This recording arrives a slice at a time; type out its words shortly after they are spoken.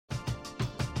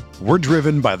We're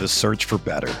driven by the search for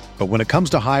better. But when it comes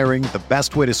to hiring, the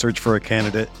best way to search for a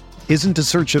candidate isn't to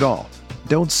search at all.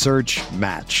 Don't search,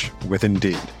 match with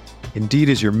Indeed. Indeed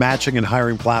is your matching and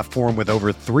hiring platform with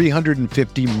over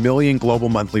 350 million global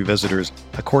monthly visitors,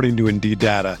 according to Indeed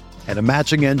data, and a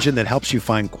matching engine that helps you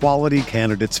find quality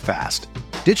candidates fast.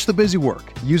 Ditch the busy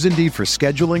work. Use Indeed for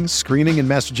scheduling, screening, and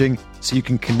messaging so you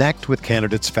can connect with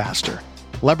candidates faster.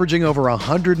 Leveraging over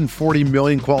 140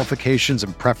 million qualifications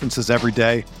and preferences every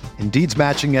day, Indeed's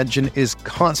matching engine is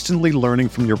constantly learning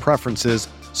from your preferences,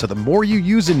 so the more you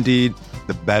use Indeed,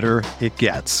 the better it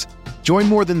gets. Join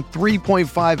more than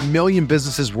 3.5 million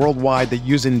businesses worldwide that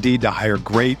use Indeed to hire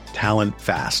great talent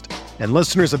fast. And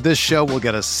listeners of this show will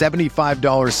get a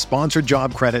 $75 sponsored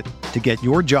job credit to get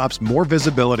your jobs more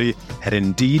visibility at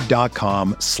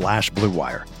Indeed.com/Blue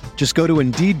Wire. Just go to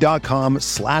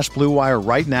Indeed.com/Blue Wire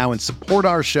right now and support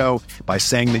our show by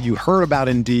saying that you heard about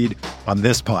Indeed on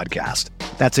this podcast.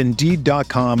 That's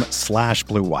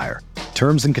Indeed.com/Blue Wire.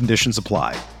 Terms and conditions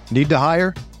apply. Need to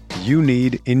hire? You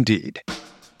need Indeed.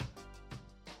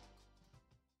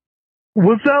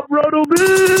 What's up,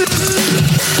 Roto-Viz?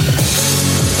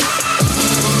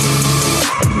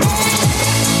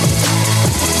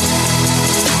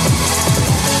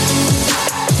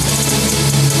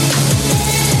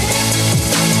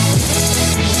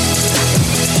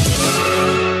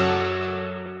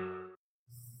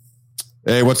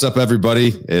 Hey, what's up, everybody?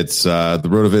 It's the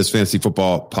Roto-Viz Fantasy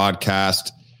Football Podcast.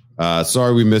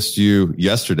 Sorry we missed you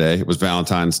yesterday. It was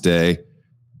Valentine's Day.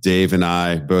 Dave and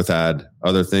I both had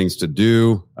other things to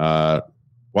do,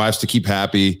 wives to keep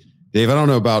happy. Dave, I don't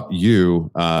know about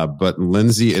you, but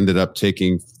Lindsay ended up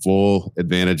taking full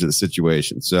advantage of the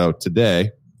situation. So today,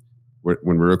 when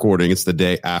we're recording, it's the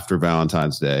day after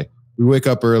Valentine's Day. We wake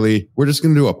up early. We're just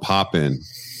going to do a pop-in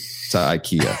to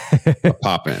IKEA. A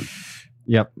pop-in.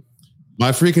 Yep.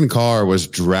 My freaking car was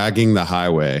dragging the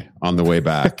highway on the way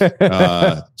back.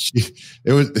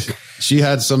 She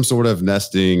had some sort of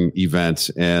nesting event,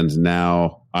 and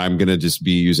now I'm going to just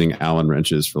be using Allen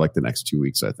wrenches for like the next 2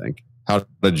 weeks, I think. How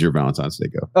did your Valentine's Day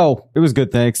go? Oh, it was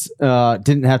good, thanks.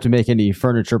 Didn't have to make any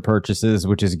furniture purchases,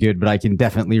 which is good, but I can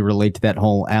definitely relate to that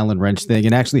whole Allen wrench thing.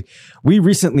 And actually, we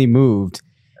recently moved,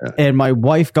 and my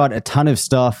wife got a ton of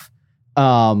stuff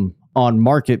on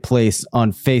Marketplace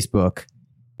on Facebook.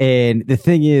 And the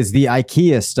thing is, the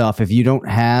IKEA stuff, if you don't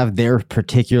have their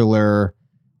particular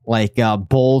like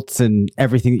bolts and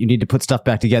everything that you need to put stuff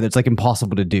back together, it's like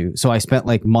impossible to do. So I spent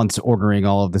like months ordering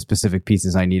all of the specific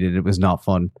pieces I needed. It was not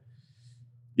fun.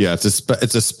 Yeah, it's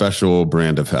a special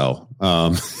brand of hell.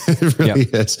 It really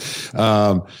is.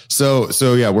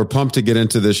 So yeah, we're pumped to get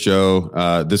into this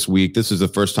show this week. This is the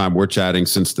first time we're chatting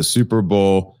since the Super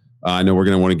Bowl. I know we're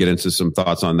going to want to get into some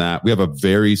thoughts on that. We have a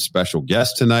very special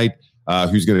guest tonight.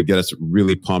 Who's going to get us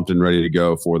really pumped and ready to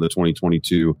go for the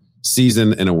 2022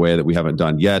 season in a way that we haven't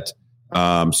done yet.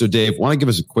 So Dave, want to give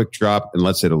us a quick drop and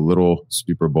let's hit a little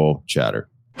Super Bowl chatter.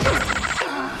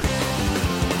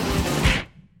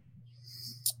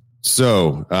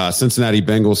 So Cincinnati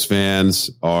Bengals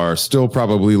fans are still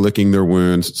probably licking their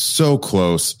wounds. So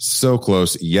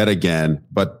close yet again.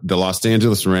 But the Los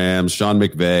Angeles Rams, Sean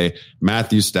McVay,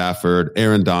 Matthew Stafford,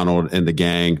 Aaron Donald, and the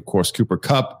gang, of course, Cooper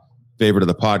Kupp, favorite of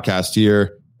the podcast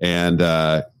here, and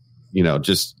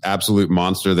just absolute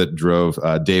monster that drove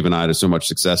Dave and I to so much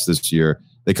success this year.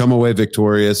 They come away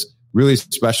victorious. Really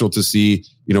special to see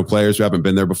players who haven't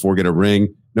been there before get a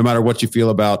ring. No matter what you feel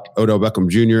about Odell Beckham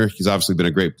Jr., he's obviously been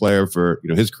a great player for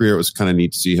his career. It was kind of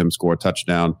neat to see him score a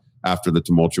touchdown after the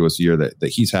tumultuous year that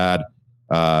he's had,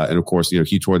 and of course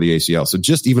he tore the ACL. So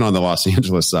just even on the Los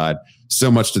Angeles side, so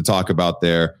much to talk about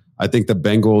there. I think the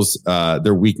Bengals,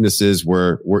 their weaknesses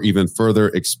were even further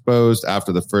exposed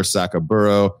after the first sack of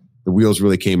Burrow. The wheels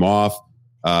really came off.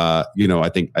 I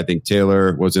think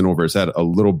Taylor was in over his head a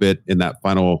little bit in that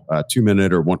final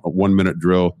 2-minute or 1 minute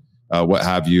drill, what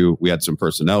have you. We had some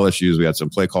personnel issues. We had some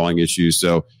play calling issues.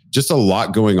 So just a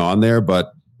lot going on there.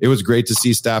 But it was great to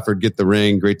see Stafford get the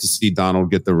ring. Great to see Donald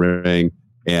get the ring.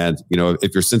 And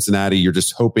if you're Cincinnati, you're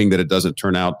just hoping that it doesn't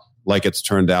turn out like it's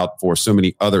turned out for so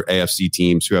many other AFC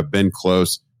teams who have been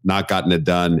close, not gotten it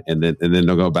done, and then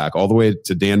they'll go back all the way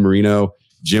to Dan Marino,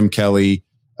 Jim Kelly,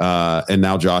 and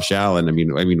now Josh Allen. I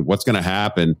mean, what's going to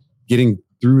happen getting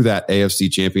through that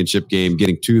AFC Championship game,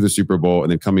 getting to the Super Bowl,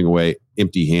 and then coming away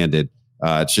empty-handed?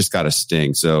 It's just got to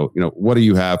sting. So, what do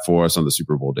you have for us on the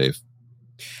Super Bowl, Dave?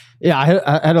 Yeah,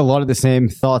 I had a lot of the same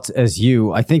thoughts as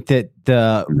you. I think that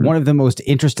one of the most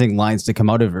interesting lines to come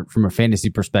out of it from a fantasy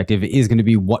perspective is going to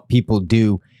be what people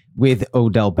do with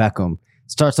Odell Beckham.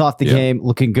 Starts off the game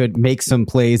looking good, makes some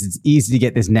plays. It's easy to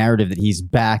get this narrative that he's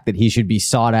back, that he should be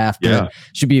sought after,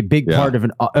 should be a big part of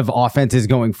offenses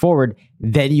going forward.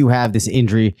 Then you have this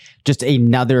injury, just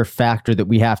another factor that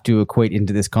we have to equate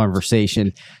into this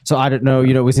conversation. So I don't know,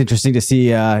 it was interesting to see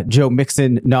Joe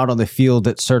Mixon not on the field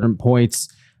at certain points.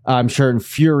 I'm sure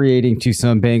infuriating to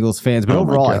some Bengals fans, but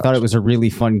overall, I thought it was a really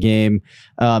fun game.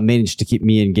 Managed to keep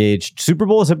me engaged. Super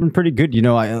Bowls have been pretty good.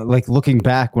 I like looking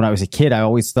back when I was a kid, I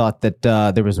always thought that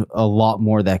there was a lot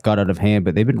more that got out of hand,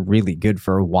 but they've been really good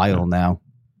for a while now.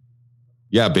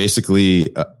 Yeah,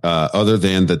 basically, other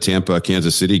than the Tampa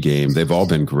Kansas City game, they've all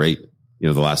been great,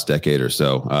 the last decade or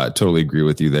so. Totally agree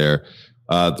with you there.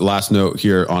 The last note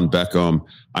here on Beckham,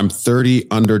 I'm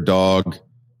 30 underdog,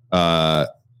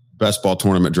 best ball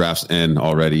tournament drafts in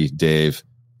already, Dave.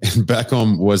 And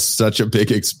Beckham was such a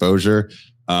big exposure.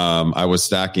 I was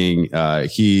stacking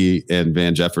he and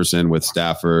Van Jefferson with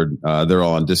Stafford. They're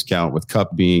all on discount, with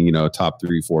Kupp being, a top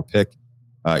 3-4 pick,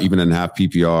 even in half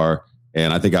PPR.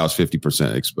 And I think I was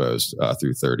 50% exposed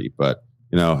through 30. But,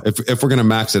 if we're going to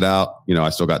max it out, I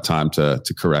still got time to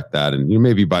correct that. And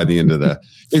maybe by the end of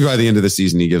the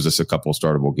season, he gives us a couple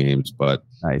startable games. But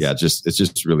it's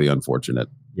just really unfortunate.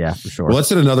 Yeah, for sure. Well, let's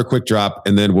hit another quick drop,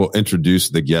 and then we'll introduce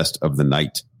the guest of the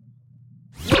night.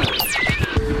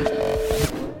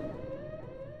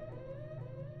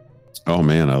 Oh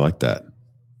man, I like that.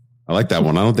 I like that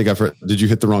one. I don't think I've heard. Did you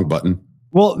hit the wrong button?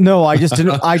 Well, no, I just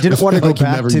didn't. I didn't want to go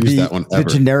back to the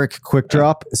generic quick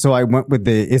drop, so I went with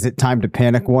the "Is it time to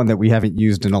panic" one that we haven't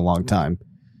used in a long time.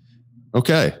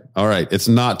 Okay, all right. It's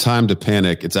not time to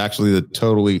panic. It's actually the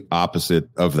totally opposite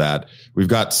of that. We've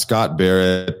got Scott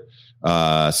Barret,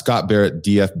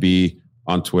 DFB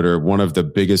on Twitter, one of the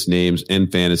biggest names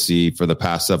in fantasy for the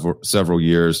past several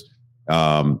years.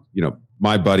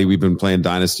 My buddy, we've been playing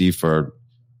Dynasty for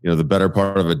the better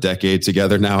part of a decade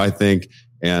together now, I think.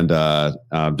 And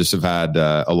just have had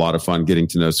a lot of fun getting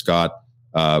to know Scott,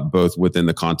 both within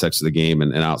the context of the game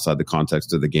and outside the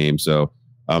context of the game. So,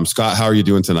 Scott, how are you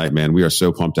doing tonight, man? We are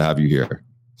so pumped to have you here.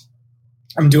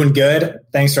 I'm doing good.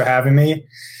 Thanks for having me.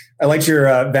 I liked your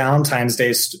Valentine's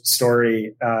Day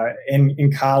story.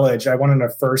 In college, I went on a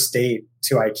first date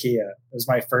to IKEA. It was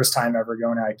my first time ever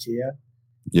going to IKEA.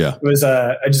 Yeah. It was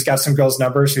I just got some girl's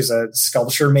number. She was a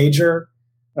sculpture major.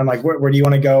 I'm like, where do you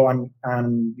want to go on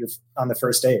the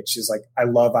first date? She's like, I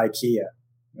love IKEA.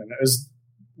 And it was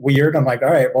weird. I'm like, all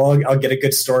right, well, I'll get a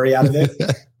good story out of it.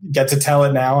 Get to tell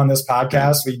it now on this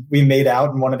podcast. We made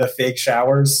out in one of the fake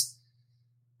showers.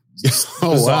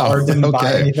 Oh, wow. Didn't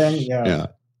buy anything. Yeah.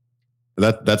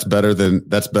 That's better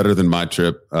than my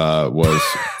trip was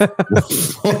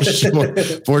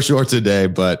for sure today.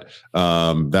 But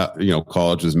that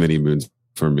college was many moons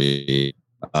for me.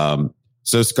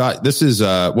 So Scott, this is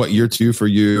year 2 for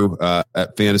you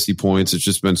at Fantasy Points. It's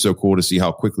just been so cool to see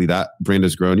how quickly that brand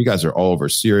has grown. You guys are all over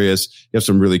Sirius. You have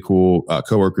some really cool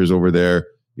coworkers over there.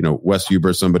 Wes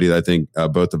Huber, somebody that I think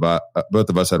both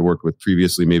of us had worked with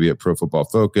previously, maybe at Pro Football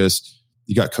Focus.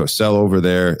 You got Cosell over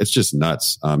there. It's just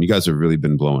nuts. You guys have really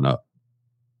been blowing up.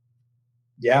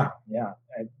 Yeah.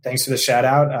 Thanks for the shout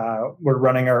out. We're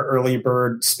running our early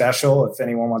bird special. If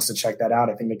anyone wants to check that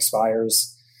out, I think it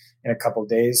expires in a couple of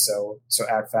days. So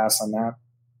act fast on that.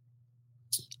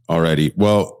 Alrighty.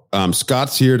 Well,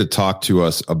 Scott's here to talk to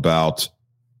us about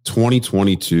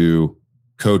 2022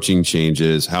 coaching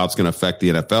changes, how it's going to affect the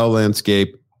NFL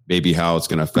landscape, maybe how it's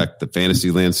going to affect the fantasy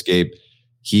landscape.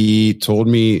 He told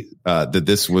me that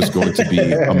this was going to be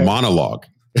a monologue,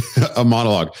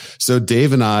 So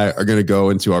Dave and I are going to go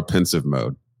into our pensive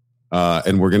mode.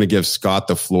 And we're going to give Scott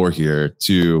the floor here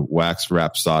to wax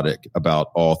rhapsodic about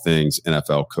all things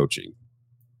NFL coaching.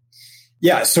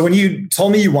 Yeah. So when you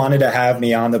told me you wanted to have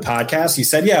me on the podcast, you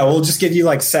said, yeah, we'll just give you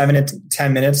like 7 to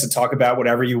 10 minutes to talk about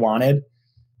whatever you wanted.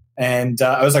 And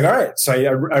I was like, all right. So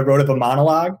I wrote up a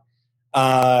monologue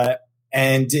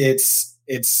and it's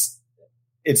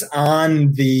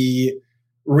on the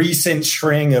recent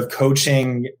string of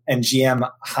coaching and GM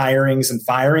hirings and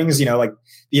firings. Like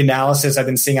the analysis I've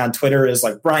been seeing on Twitter is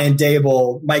like Brian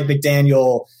Dable, Mike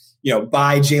McDaniel,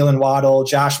 buy Jalen Waddle,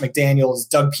 Josh McDaniels,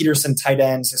 Doug Peterson tight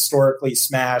ends, historically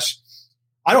smash.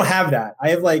 I don't have that. I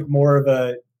have like more of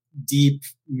a deep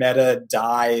meta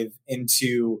dive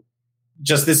into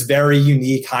just this very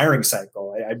unique hiring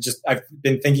cycle. I've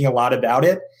been thinking a lot about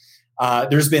it.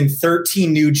 There's been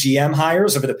 13 new GM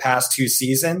hires over the past 2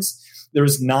 seasons. There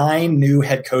was 9 new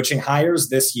head coaching hires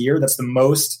this year. That's the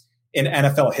most in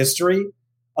NFL history.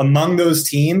 Among those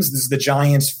teams, this is the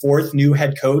Giants' 4th new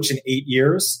head coach in 8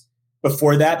 years.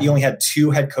 Before that, they only had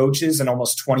 2 head coaches in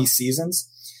almost 20 seasons.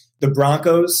 The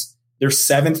Broncos, their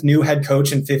 7th new head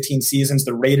coach in 15 seasons.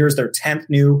 The Raiders, their 10th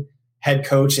new head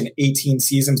coach in 18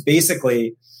 seasons.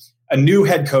 Basically, a new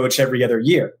head coach every other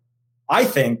year. I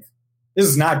think this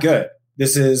is not good.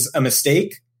 This is a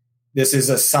mistake. This is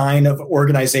a sign of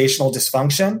organizational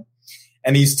dysfunction.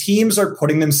 And these teams are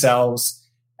putting themselves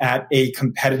at a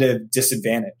competitive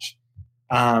disadvantage.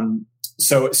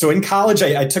 So in college,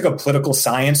 I took a political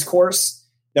science course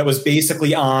that was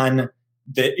basically on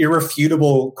the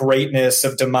irrefutable greatness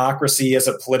of democracy as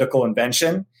a political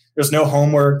invention. There's no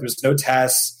homework. There's no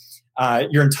tests.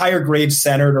 Your entire grade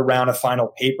centered around a final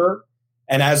paper.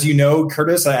 And as you know,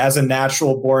 Curtis, as a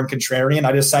natural born contrarian,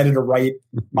 I decided to write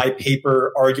my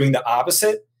paper arguing the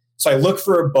opposite. So I looked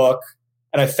for a book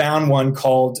and I found one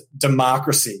called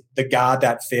Democracy, the God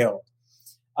That Failed.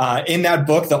 In that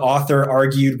book, the author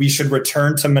argued we should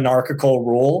return to monarchical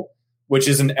rule, which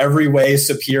is in every way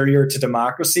superior to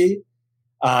democracy.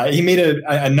 He made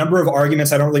a number of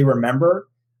arguments I don't really remember,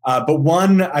 but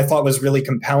one I thought was really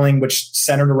compelling, which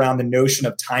centered around the notion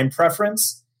of time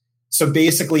preference. So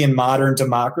basically, in modern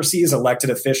democracies, elected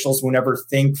officials will never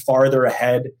think farther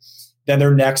ahead than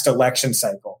their next election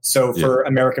cycle. So for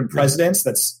American presidents,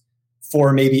 that's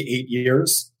 4, maybe 8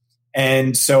 years.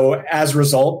 And so as a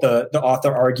result, the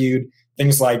author argued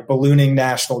things like ballooning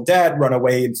national debt,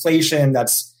 runaway inflation,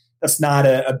 that's not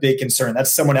a big concern.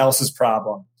 That's someone else's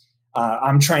problem.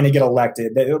 I'm trying to get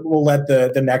elected. We'll let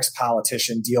the next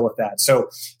politician deal with that.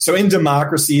 So in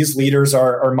democracies, leaders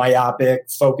are myopic,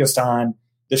 focused on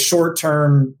the short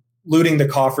term, looting the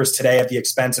coffers today at the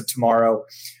expense of tomorrow,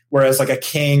 whereas like a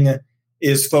king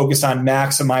is focused on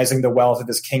maximizing the wealth of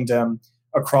his kingdom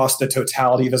across the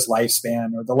totality of his lifespan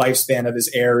or the lifespan of his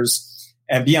heirs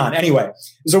and beyond. Anyway,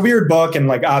 it was a weird book. And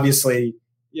like, obviously,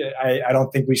 I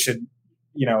don't think we should,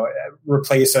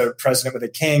 replace a president with a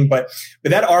king, but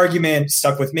that argument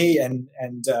stuck with me and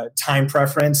time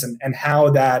preference and how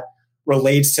that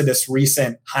relates to this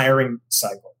recent hiring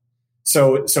cycle.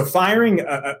 So firing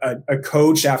a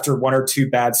coach after 1 or 2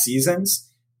 bad seasons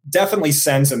definitely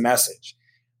sends a message.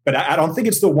 But I don't think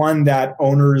it's the one that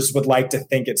owners would like to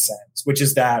think it sends, which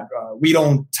is that we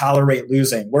don't tolerate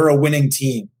losing. We're a winning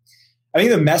team. I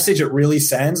think the message it really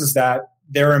sends is that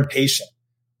they're impatient.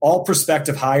 All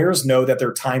prospective hires know that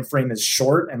their time frame is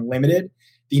short and limited.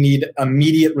 They need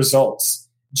immediate results.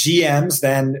 GMs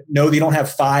then know they don't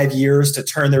have 5 years to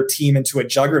turn their team into a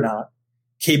juggernaut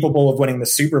capable of winning the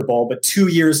Super Bowl, but 2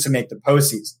 years to make the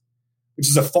postseason, which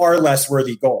is a far less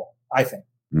worthy goal, I think.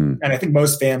 And I think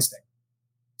most fans think.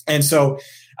 And so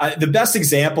the best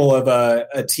example of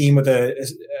a team with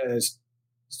a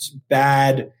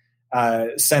bad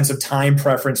sense of time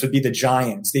preference would be the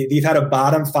Giants. They've had a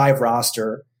bottom 5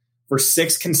 roster for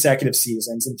 6 consecutive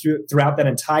seasons. And throughout that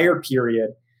entire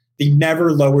period, they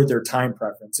never lowered their time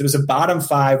preference. It was a bottom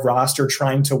 5 roster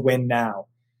trying to win now.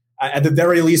 At the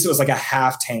very least, it was like a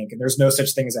half tank, and there's no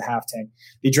such thing as a half tank.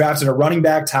 They drafted a running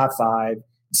back top 5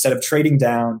 instead of trading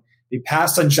down. They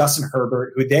passed on Justin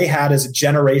Herbert, who they had as a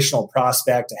generational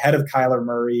prospect ahead of Kyler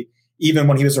Murray, even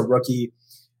when he was a rookie.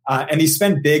 And they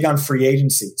spent big on free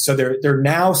agency. So they're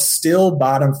now still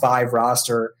bottom 5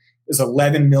 roster is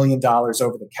 $11 million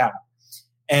over the cap.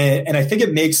 And I think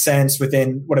it makes sense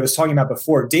within what I was talking about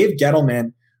before. Dave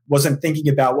Gettleman wasn't thinking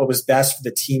about what was best for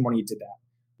the team when he did that,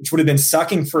 which would have been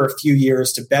sucking for a few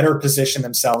years to better position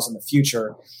themselves in the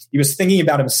future. He was thinking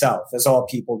about himself, as all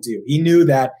people do. He knew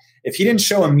that if he didn't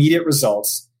show immediate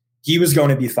results, he was going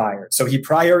to be fired. So he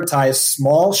prioritized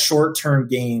small, short-term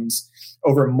gains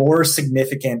over more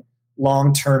significant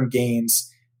long-term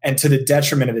gains and to the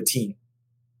detriment of the team.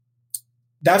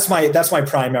 That's my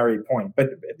primary point. But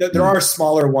there are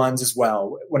smaller ones as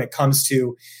well when it comes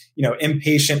to,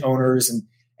 impatient owners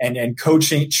and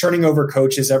coaching, churning over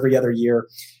coaches every other year.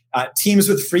 Teams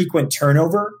with frequent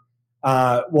turnover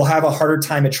will have a harder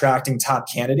time attracting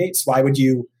top candidates. Why would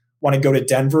you want to go to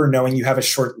Denver knowing you have a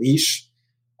short leash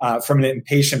from an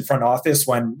impatient front office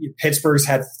when Pittsburgh's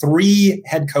had 3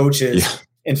 head coaches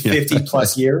in 50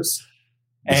 plus years?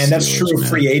 And that's true of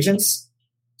free agents.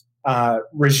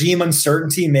 Regime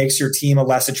uncertainty makes your team a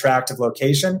less attractive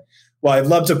location. Well, I'd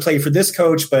love to play for this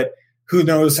coach, but who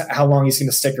knows how long he's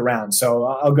going to stick around. So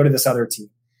I'll go to this other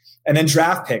team. And then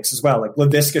draft picks as well, like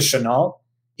Laviska Shenault.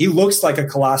 He looks like a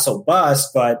colossal bust,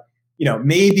 but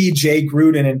maybe Jay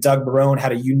Gruden and Doug Marrone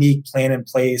had a unique plan in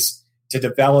place to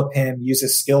develop him, use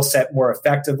his skill set more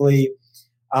effectively.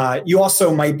 You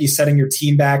also might be setting your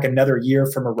team back another year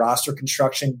from a roster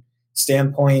construction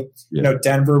standpoint. Yeah.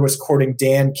 Denver was courting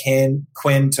Dan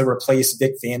Quinn to replace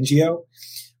Vic Fangio.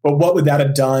 But what would that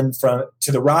have done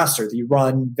to the roster? You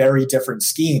run very different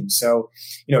schemes. So,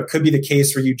 it could be the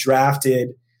case where you drafted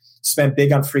spent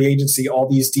big on free agency, all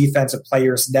these defensive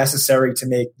players necessary to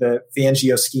make the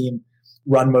Fangio scheme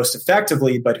run most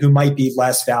effectively, but who might be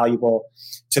less valuable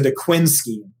to the Quinn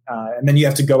scheme. And then you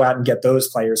have to go out and get those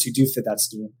players who do fit that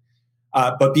scheme.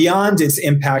 But beyond its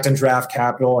impact on draft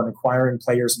capital and acquiring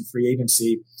players in free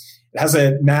agency, it has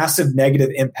a massive negative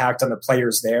impact on the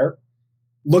players there.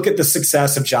 Look at the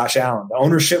success of Josh Allen. The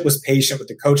ownership was patient with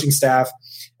the coaching staff,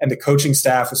 and the coaching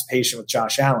staff was patient with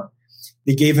Josh Allen.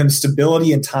 They gave him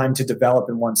stability and time to develop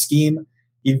in one scheme.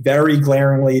 He very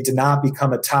glaringly did not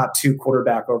become a top 2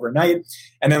 quarterback overnight.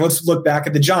 And then let's look back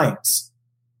at the Giants.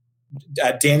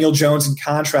 Daniel Jones in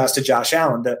contrast to Josh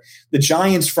Allen. The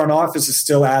Giants front office is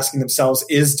still asking themselves,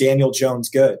 is Daniel Jones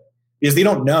good? Because they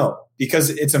don't know, because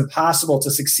it's impossible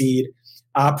to succeed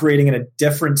operating in a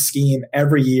different scheme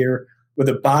every year with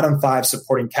a bottom 5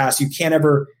 supporting cast. You can't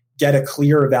ever get a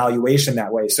clear evaluation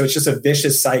that way. So it's just a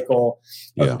vicious cycle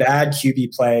of bad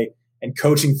QB play and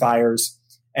coaching fires.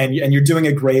 And you're doing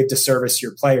a grave disservice to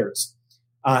your players.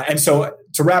 And so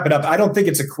to wrap it up, I don't think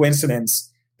it's a coincidence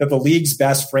that the league's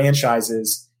best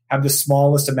franchises have the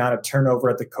smallest amount of turnover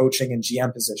at the coaching and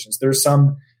GM positions. There's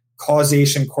some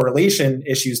causation correlation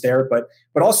issues there,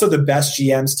 but also the best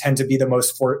GMs tend to be the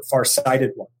most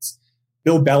far-sighted ones.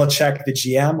 Bill Belichick, the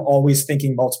GM, always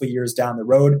thinking multiple years down the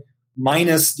road,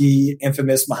 minus the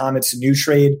infamous Mohamed Sanu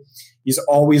trade. He's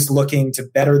always looking to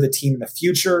better the team in the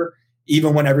future.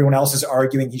 Even when everyone else is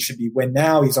arguing he should be win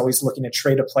now, he's always looking to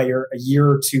trade a player a year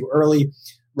or two early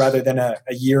rather than a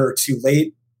year or two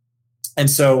late. And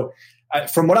so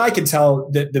from what I can tell,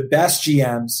 the best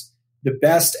GMs, the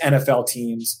best NFL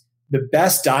teams, the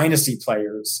best dynasty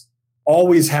players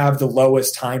always have the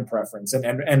lowest time preference.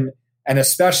 And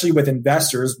especially with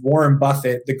investors, Warren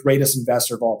Buffett, the greatest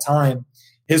investor of all time,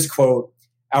 his quote,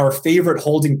 "Our favorite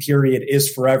holding period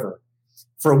is forever."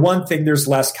 For one thing, there's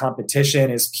less competition.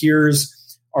 His peers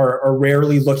are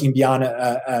rarely looking beyond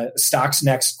a stock's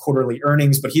next quarterly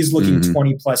earnings, but he's looking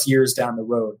 20 plus years down the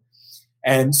road.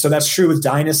 And so that's true with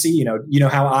Dynasty. You know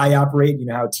how I operate, you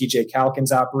know how TJ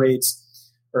Calkins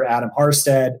operates, or Adam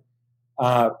Harstead.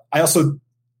 I have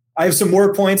some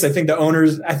more points. I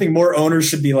think more owners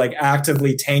should be like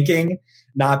actively tanking,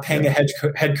 not paying a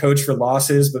head coach for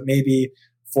losses, but maybe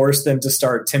force them to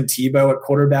start Tim Tebow at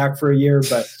quarterback for a year.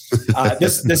 But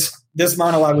this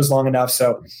monologue was long enough.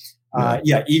 So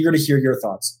eager to hear your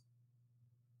thoughts.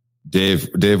 Dave,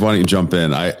 why don't you jump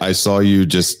in? I saw you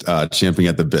just champing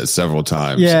at the bit several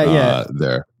times.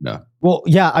 There. Yeah. Well,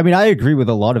 yeah, I mean, I agree with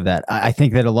a lot of that. I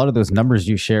think that a lot of those numbers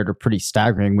you shared are pretty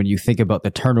staggering when you think about the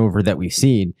turnover that we've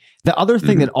seen. The other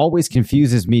thing that always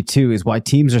confuses me too is why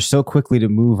teams are so quickly to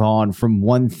move on from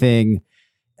one thing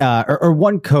or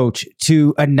one coach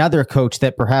to another coach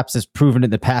that perhaps has proven in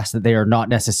the past that they are not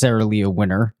necessarily a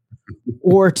winner,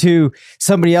 or to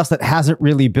somebody else that hasn't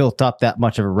really built up that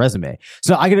much of a resume.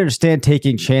 So I can understand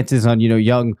taking chances on,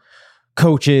 young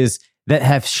coaches that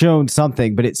have shown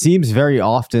something, but it seems very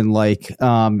often like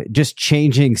just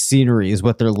changing scenery is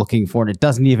what they're looking for. And it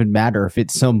doesn't even matter if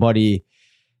it's somebody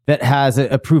that has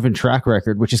a proven track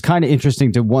record, which is kind of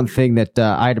interesting to one thing that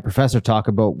I had a professor talk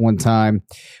about one time,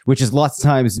 which is lots of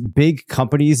times big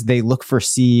companies, they look for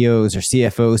CEOs or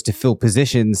CFOs to fill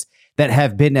positions that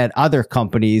have been at other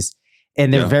companies.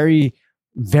 And they're very,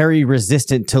 very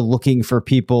resistant to looking for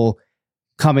people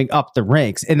coming up the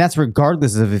ranks. And that's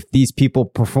regardless of if these people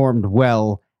performed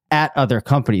well at other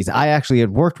companies. I actually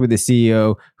had worked with a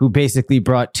CEO who basically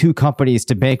brought 2 companies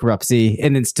to bankruptcy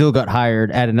and then still got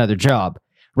hired at another job,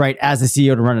 right, as a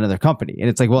CEO to run another company. And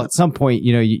it's like, well, at some point,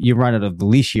 you run out of the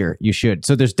leash here. You should.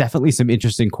 So there's definitely some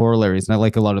interesting corollaries. And I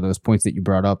like a lot of those points that you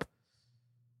brought up.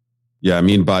 Yeah, I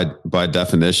mean, by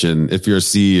definition, if you're a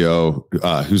CEO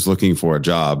who's looking for a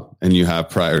job and you have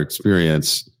prior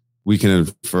experience, we can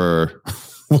infer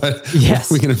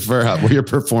what your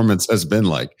performance has been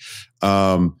like.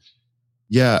 Scott,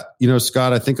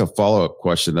 I think a follow-up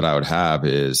question that I would have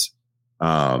is,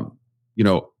 how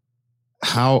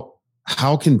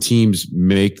can teams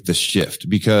make the shift?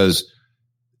 Because,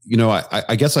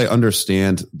 I guess I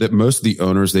understand that most of the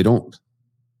owners,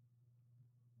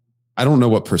 I don't know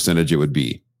what percentage it would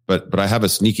be, but I have a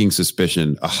sneaking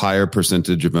suspicion a higher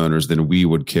percentage of owners than we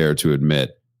would care to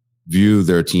admit view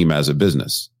their team as a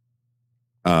business.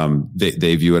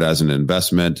 They view it as an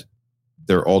investment.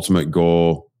 Their ultimate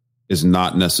goal is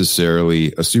not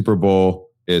necessarily a Super Bowl.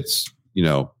 It's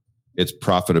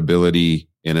profitability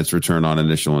and its return on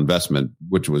initial investment,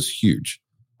 which was huge.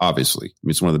 Obviously, I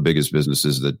mean, it's one of the biggest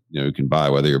businesses that you can buy,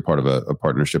 whether you're part of a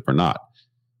partnership or not.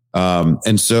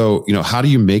 And so, how do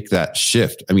you make that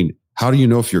shift? I mean, how do you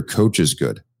know if your coach is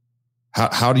good?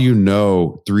 How do you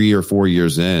know 3 or 4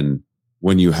 years in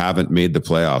when you haven't made the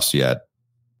playoffs yet,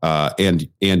 and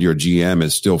your GM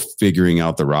is still figuring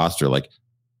out the roster. Like,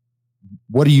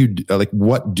 what do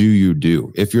you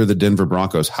do if you're the Denver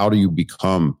Broncos? How do you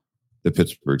become the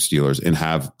Pittsburgh Steelers and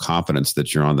have confidence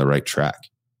that you're on the right track?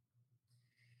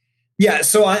 Yeah.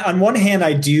 So on one hand,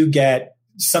 I do get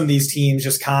some of these teams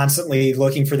just constantly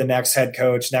looking for the next head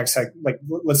coach,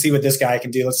 let's see what this guy can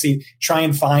do. Try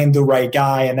and find the right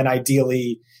guy. And then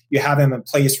ideally you have him in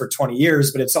place for 20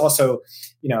 years, but it's also,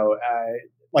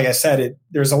 like I said,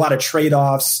 there's a lot of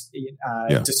trade-offs,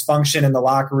 dysfunction in the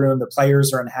locker room. The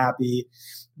players are unhappy,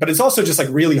 but it's also just like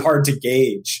really hard to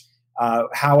gauge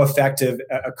how effective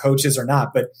a coach is or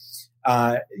not. But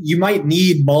you might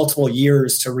need multiple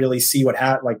years to really see what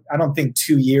happens. Like, I don't think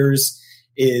 2 years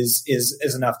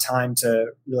is enough time to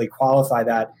really qualify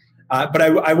that. But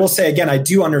I will say again, I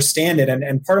do understand it.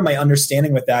 And part of my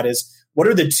understanding with that is, what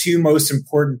are the two most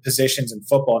important positions in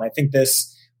football? And I think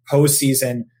this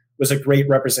postseason was a great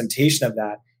representation of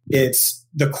that. It's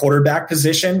the quarterback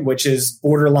position, which is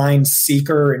borderline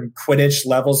seeker and Quidditch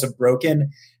levels of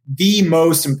broken. The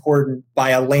most important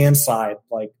by a landslide.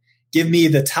 Like, give me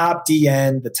the top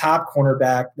DN, the top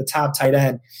cornerback, the top tight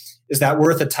end. Is that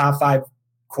worth a top 5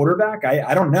 quarterback?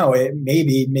 I don't know.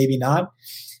 Maybe not.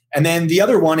 And then the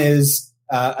other one is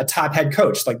a top head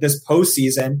coach. Like, this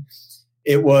postseason,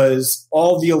 it was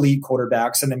all the elite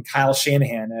quarterbacks, and then Kyle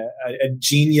Shanahan, a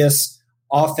genius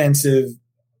offensive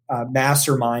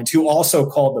mastermind who also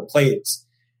called the plays.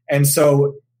 And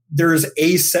so there's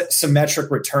asymmetric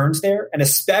returns there. And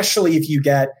especially if you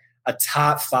get a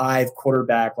top 5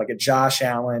 quarterback like a Josh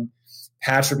Allen,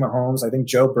 Patrick Mahomes, I think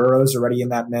Joe Burrow's already in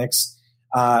that mix.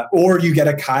 Or you get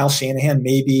a Kyle Shanahan,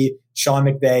 maybe Sean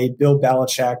McVay, Bill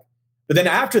Belichick. But then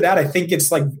after that, I think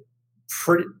it's like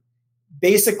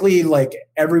basically like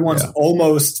everyone's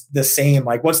almost the same.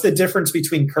 Like, what's the difference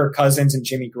between Kirk Cousins and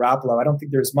Jimmy Garoppolo? I don't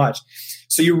think there's much.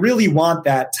 So you really want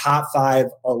that top 5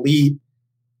 elite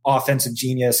offensive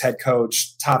genius head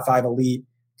coach, top 5 elite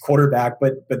quarterback,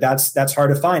 but that's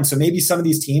hard to find. So maybe some of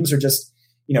these teams are just,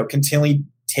 continually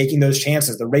taking those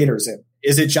chances. The Raiders,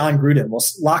 is it John Gruden? We'll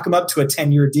lock him up to a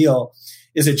 10-year deal.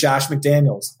 Is it Josh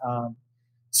McDaniels?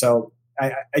 So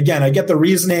I get the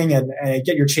reasoning and I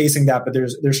get you're chasing that, but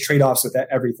there's trade-offs with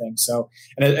everything. So,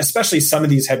 and especially some of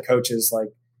these head coaches,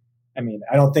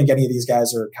 I don't think any of these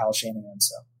guys are Kyle Shanahan.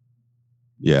 So,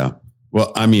 yeah.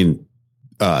 Well,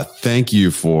 thank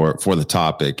you for the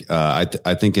topic.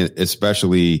 I think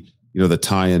especially, the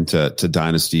tie-in to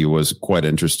Dynasty was quite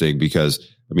interesting because,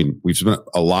 we've spent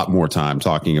a lot more time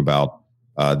talking about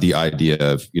the idea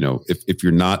of, if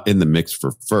you're not in the mix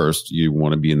for first, you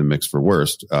want to be in the mix for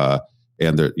worst.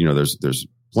 And there's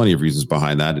plenty of reasons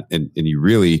behind that. And you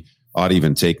really ought to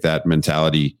even take that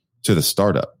mentality to the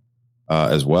startup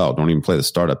as well. Don't even play the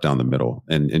startup down the middle.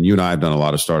 And you and I have done a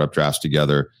lot of startup drafts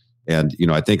together. And,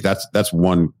 I think that's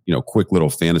one, quick little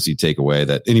fantasy takeaway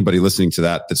that anybody listening to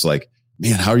that's like,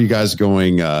 man, how are you guys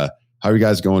going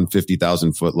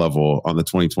 50,000 foot level on the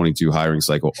 2022 hiring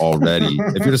cycle already?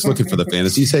 If you're just looking for the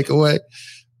fantasy takeaway.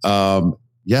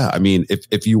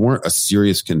 If you weren't a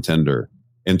serious contender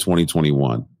in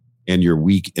 2021 and you're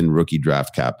weak in rookie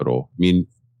draft capital,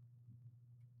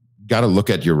 got to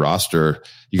look at your roster.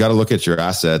 You got to look at your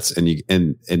assets and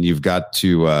you've got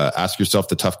to ask yourself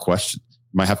the tough question.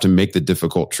 You might have to make the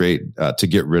difficult trade to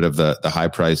get rid of the high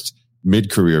priced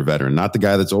mid-career veteran, not the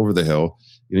guy that's over the hill.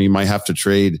 You might have to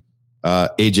trade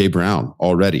AJ Brown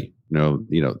already,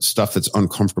 stuff that's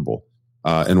uncomfortable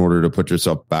in order to put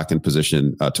yourself back in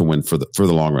position to win for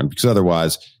the long run, because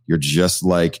otherwise you're just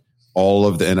like all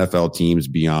of the NFL teams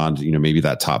beyond, maybe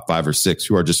that top 5 or 6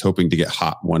 who are just hoping to get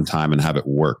hot one time and have it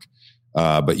work.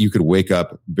 But you could wake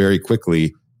up very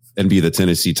quickly and be the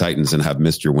Tennessee Titans and have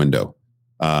missed your window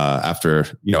after,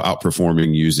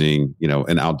 outperforming using,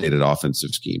 an outdated offensive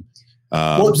scheme.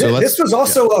 This was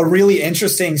also a really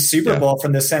interesting Super Bowl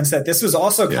from the sense that this was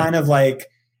also kind of like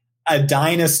a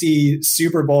dynasty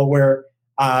Super Bowl where,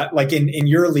 like in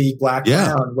your league, Black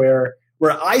Brown, where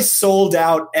I sold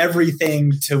out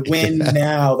everything to win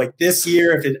now. Like this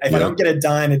year, if I don't get it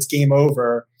done, it's game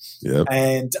over. Yep.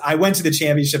 And I went to the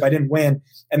championship. I didn't win.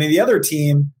 And then the other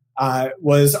team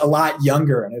was a lot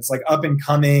younger, and it's like up and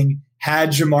coming, had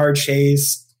Jamar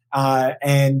Chase,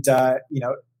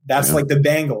 that's like the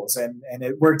Bengals, and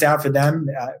it worked out for them.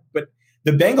 But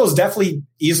the Bengals definitely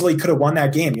easily could have won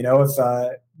that game. If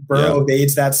Burrow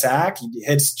evades that sack, he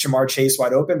hits Jamar Chase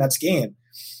wide open, that's game.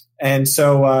 And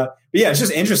so, it's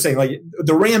just interesting. Like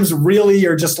the Rams really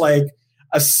are just like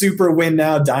a super win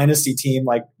now dynasty team,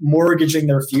 like mortgaging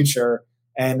their future.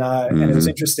 And, and it was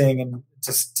interesting and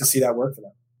to see that work for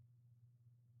them. Mm-hmm. Well, this was also a really interesting Super Bowl from the sense that this was also kind of like a dynasty Super Bowl where, like in your league, Black Brown, where I sold out everything to win now. Like this year, if I don't get it done, it's game over. And then the other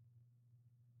team was a lot younger, and it's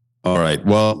like up and coming, had Jamar Chase, and All right.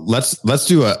 Well, let's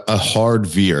do a hard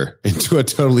veer into a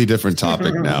totally different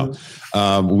topic now.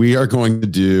 We are going to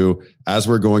do, as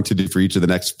we're going to do for each of the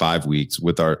next 5 weeks,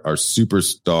 with our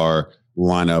superstar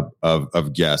lineup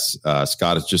of guests.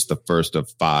 Scott is just the first of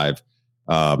 5.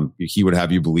 He would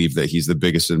have you believe that he's the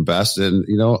biggest and best, and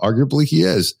arguably he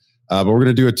is. But we're going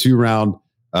to do a two-round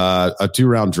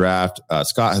draft.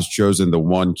 Scott has chosen the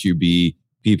 1 QB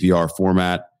PPR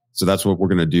format. So that's what we're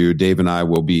going to do. Dave and I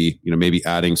will be, maybe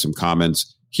adding some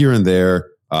comments here and there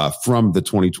from the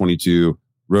 2022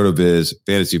 RotoViz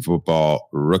Fantasy Football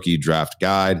Rookie Draft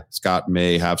Guide. Scott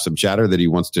may have some chatter that he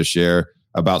wants to share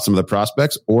about some of the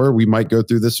prospects, or we might go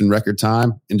through this in record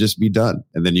time and just be done.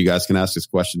 And then you guys can ask us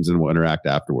questions and we'll interact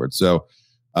afterwards. So,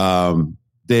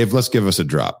 Dave, let's give us a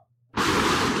drop.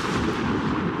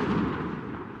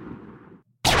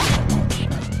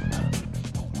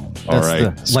 All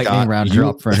right. The lightning round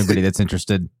drop for anybody that's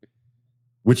interested.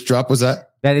 Which drop was that?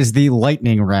 That is the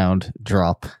lightning round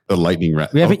drop. The lightning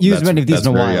round. We haven't used many of these in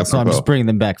a while, so I'm just bringing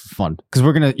them back for fun. Because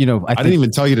we're going to, I didn't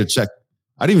even tell you to check.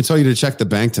 I didn't even tell you to check the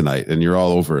bank tonight, and you're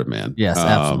all over it, man. Yes,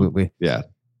 absolutely. Yeah.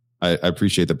 I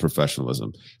appreciate the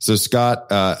professionalism. So Scott,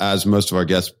 as most of our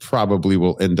guests probably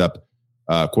will end up,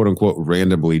 quote unquote,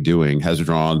 randomly doing, has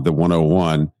drawn the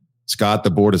 101. Scott,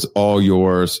 the board is all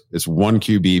yours. It's 1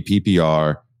 QB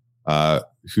PPR.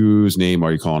 Whose name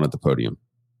are you calling at the podium?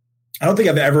 I don't think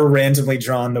I've ever randomly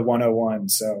drawn the 101.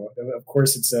 So of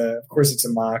course it's a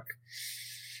mock.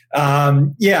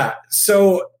 Yeah.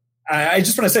 So I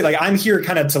just want to say, I'm here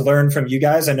kind of to learn from you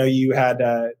guys. I know you had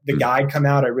the guide come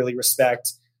out. I really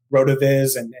respect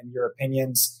RotoViz and your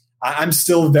opinions. I'm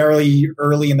still very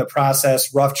early in the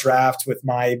process, rough draft with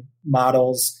my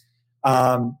models.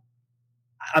 I'm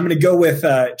going to go with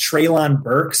Treylon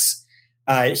Burks.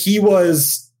 He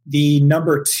was the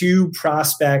number 2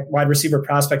 wide receiver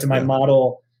prospect in my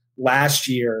model last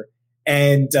year.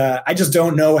 And I just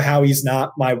don't know how he's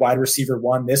not my wide receiver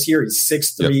 1 this year. He's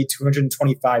 6'3",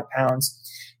 225 pounds.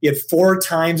 He had 4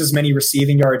 times as many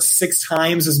receiving yards, 6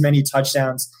 times as many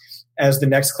touchdowns as the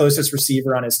next closest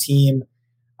receiver on his team.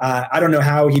 I don't know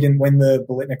how he didn't win the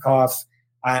Biletnikoff.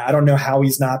 I don't know how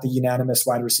he's not the unanimous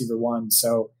wide receiver 1.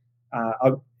 So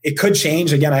it could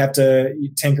change. Again, I have to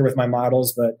tinker with my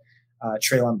models, but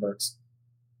Treylon Burks.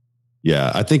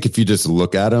 Yeah, I think if you just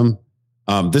look at him,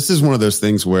 this is one of those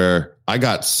things where I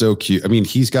got so cute. I mean,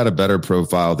 he's got a better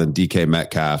profile than DK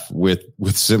Metcalf with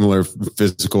similar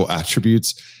physical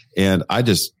attributes, and I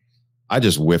just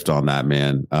whiffed on that,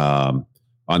 man. I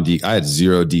had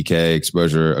 0 DK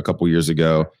exposure a couple years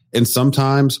ago, and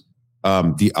sometimes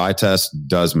the eye test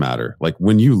does matter. Like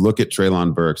when you look at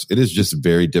Treylon Burks, it is just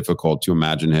very difficult to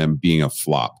imagine him being a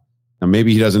flop. Now,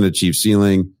 maybe he doesn't achieve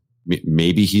ceiling.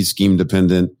 Maybe he's scheme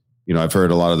dependent. I've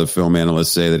heard a lot of the film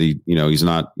analysts say that he's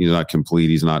not complete.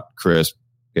 He's not crisp.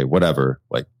 Okay, whatever.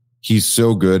 Like he's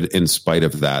so good in spite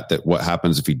of that what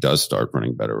happens if he does start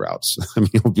running better routes? I mean,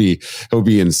 he'll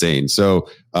be insane. So,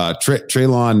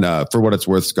 Treylon, for what it's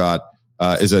worth, Scott,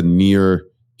 is a near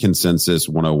consensus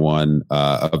 101,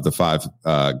 of the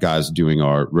 5, guys doing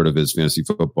our RotoViz Fantasy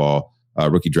Football,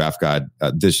 rookie draft guide,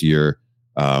 this year.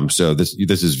 So this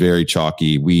is very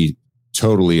chalky. We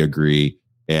totally agree.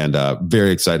 And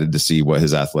very excited to see what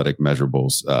his athletic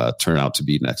measurables turn out to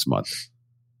be next month.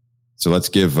 So let's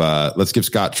give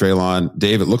Scott Treylon.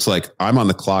 Dave, it looks like I'm on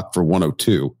the clock for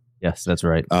 102. Yes, that's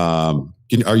right. Are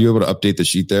you able to update the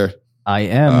sheet there? I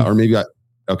am. Or maybe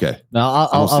okay. No,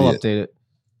 I'll update it.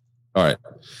 All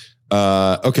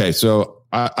right. Okay. So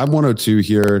I'm 102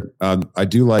 here. I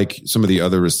do like some of the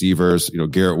other receivers.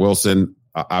 Garrett Wilson.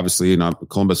 Obviously, I'm a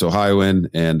Columbus, Ohioan,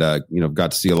 and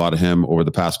got to see a lot of him over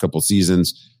the past couple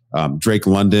seasons. Drake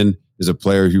London is a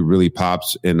player who really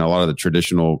pops in a lot of the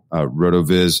traditional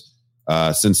RotoViz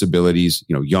sensibilities.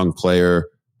 Young player,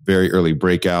 very early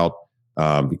breakout.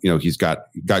 He's got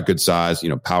good size.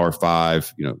 Power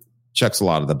 5. Checks a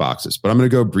lot of the boxes. But I'm going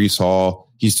to go Breece Hall.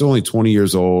 He's still only 20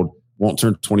 years old. Won't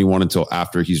turn 21 until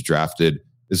after he's drafted.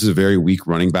 This is a very weak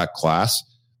running back class.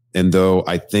 And though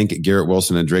I think Garrett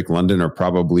Wilson and Drake London are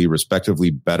probably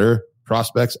respectively better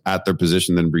prospects at their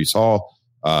position than Breece Hall,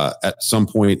 at some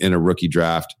point in a rookie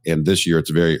draft, and this year it's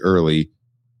very early,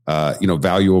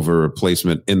 value over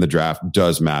replacement in the draft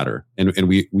does matter. And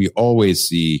we always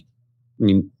see,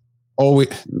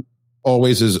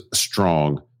 always is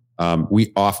strong.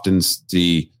 We often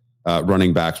see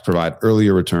running backs provide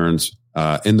earlier returns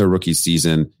in their rookie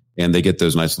season, and they get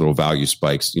those nice little value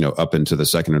spikes, up into the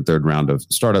 2nd and 3rd round of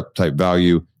startup type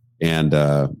value. And,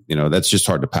 that's just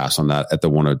hard to pass on that at the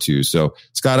 102. So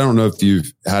Scott, I don't know if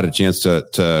you've had a chance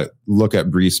to look at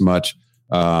Breece much.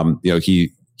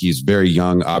 He's very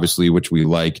young, obviously, which we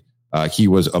like, He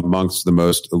was amongst the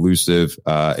most elusive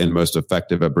and most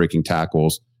effective at breaking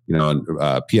tackles.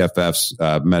 PFF's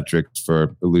metrics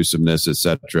for elusiveness,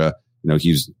 etc.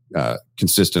 He's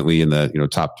consistently in the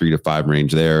top 3 to 5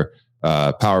 range there.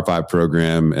 Power 5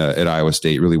 program at Iowa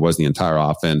State really was the entire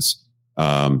offense.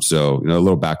 So a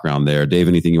little background there. Dave,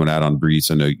 anything you want to add on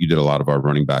Brees? I know you did a lot of our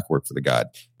running back work for the guide.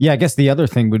 Yeah, I guess the other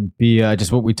thing would be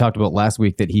just what we talked about last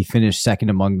week, that he finished second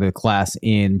among the class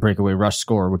in breakaway rush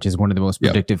score, which is one of the most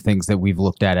predictive things that we've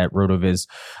looked at RotoViz.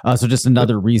 So just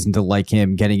another reason to like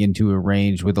him, getting into a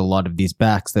range with a lot of these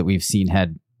backs that we've seen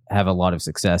have a lot of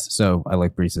success. So I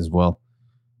like Brees as well.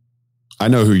 I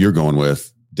know who you're going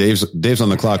with. Dave's on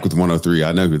the clock with 103.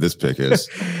 I know who this pick is.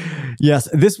 Yes,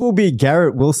 this will be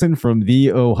Garrett Wilson from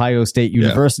the Ohio State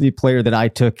University, player that I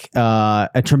took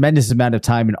a tremendous amount of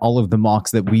time in all of the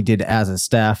mocks that we did as a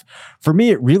staff. For me,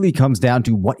 it really comes down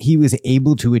to what he was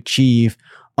able to achieve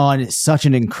on such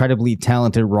an incredibly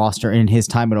talented roster in his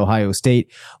time at Ohio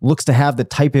State. Looks to have the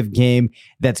type of game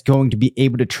that's going to be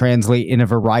able to translate in a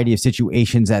variety of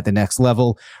situations at the next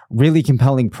level. Really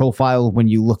compelling profile when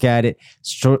you look at it.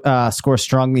 Scores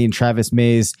strongly in Travis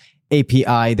May's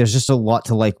API. There's just a lot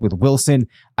to like with Wilson.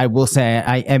 I will say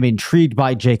I am intrigued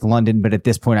by Jake London, but at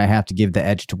this point I have to give the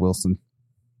edge to Wilson.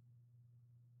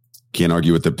 Can't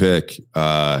argue with the pick.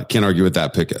 Can't argue with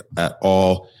that pick at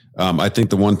all. I think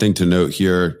the one thing to note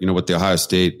here, with the Ohio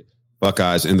State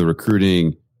Buckeyes and the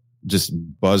recruiting just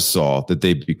buzzsaw that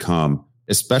they've become,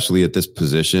 especially at this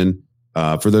position.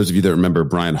 For those of you that remember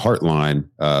Brian Hartline,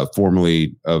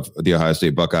 formerly of the Ohio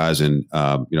State Buckeyes, and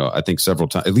I think several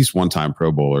times, at least one time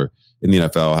Pro Bowler in the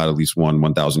NFL, had at least one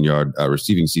 1,000-yard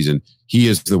receiving season. He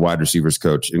is the wide receivers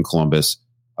coach in Columbus,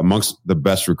 amongst the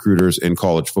best recruiters in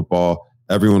college football.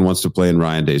 Everyone wants to play in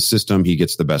Ryan Day's system. He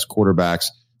gets the best quarterbacks.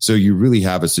 So you really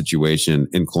have a situation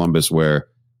in Columbus where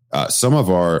some of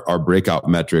our breakout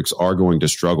metrics are going to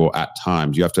struggle at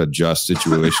times. You have to adjust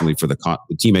situationally for the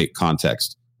teammate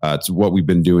context. It's what we've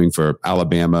been doing for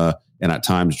Alabama and at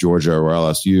times Georgia or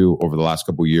LSU over the last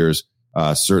couple of years.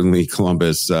 Certainly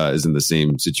Columbus is in the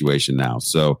same situation now.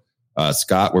 So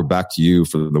Scott, we're back to you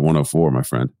for the 104, my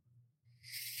friend.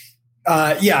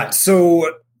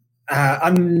 So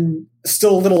I'm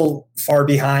still a little far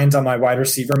behind on my wide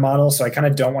receiver model. So I kind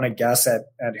of don't want to guess at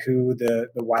who the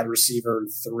wide receiver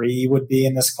 3 would be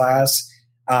in this class.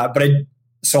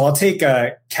 So I'll take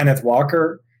Kenneth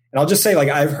Walker. And I'll just say,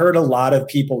 I've heard a lot of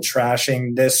people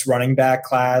trashing this running back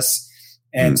class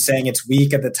and saying it's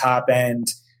weak at the top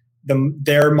end.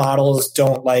 Their models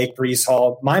don't like Breece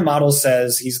Hall. My model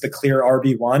says he's the clear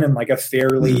RB1 and a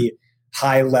fairly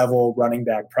high level running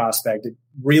back prospect. It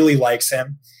really likes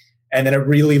him. And then it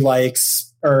really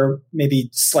likes, or maybe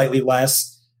slightly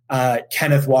less,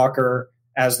 Kenneth Walker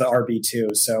as the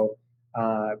RB2. So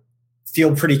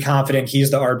feel pretty confident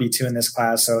he's the RB2 in this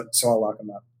class. So I'll lock him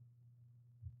up.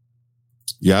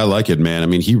 Yeah, I like it, man. I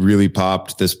mean, he really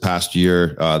popped this past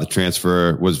year. The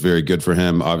transfer was very good for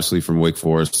him, obviously from Wake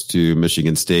Forest to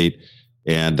Michigan State.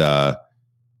 And,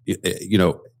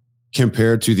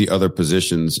 compared to the other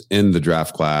positions in the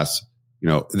draft class,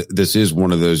 this is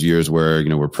one of those years where,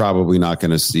 we're probably not going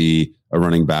to see a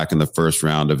running back in the first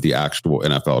round of the actual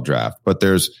NFL draft. But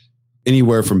there's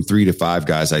anywhere from 3 to 5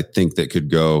 guys I think that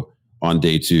could go on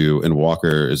day 2. And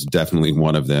Walker is definitely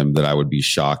one of them that I would be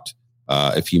shocked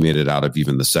if he made it out of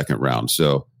even the second round.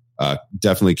 So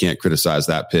definitely can't criticize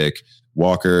that pick.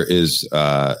 Walker is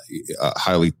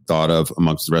highly thought of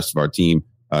amongst the rest of our team.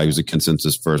 He was a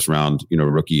consensus first round,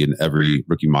 rookie in every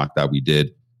rookie mock that we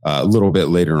did a little bit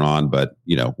later on. But,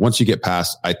 once you get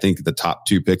past, I think the top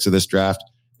 2 picks of this draft,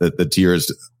 the tier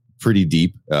is pretty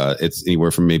deep. It's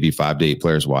anywhere from maybe 5 to 8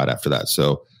 players wide after that.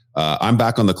 So I'm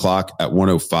back on the clock at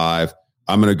 105.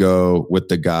 I'm going to go with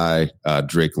the guy,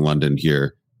 Drake London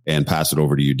here, and pass it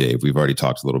over to you, Dave. We've already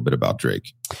talked a little bit about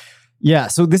Drake. Yeah,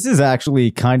 so this is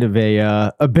actually kind of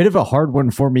a bit of a hard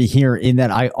one for me here, in that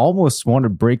I almost want to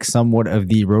break somewhat of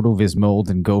the RotoViz mold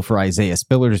and go for Isaiah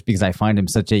Spiller, just because I find him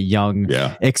such a young,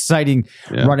 exciting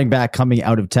running back coming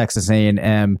out of Texas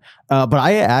A&M. But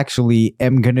I actually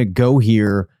am going to go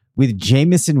here with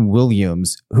Jamison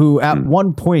Williams, who at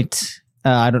one point,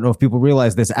 I don't know if people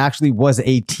realize this, actually was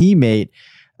a teammate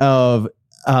of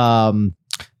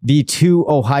the 2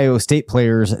 Ohio State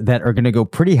players that are going to go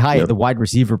pretty high at the wide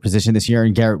receiver position this year,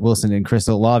 in Garrett Wilson and Chris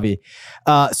Olave.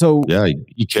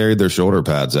 He carried their shoulder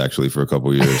pads actually for a couple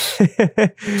of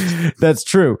years. That's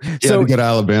true. So to get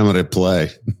Alabama to play.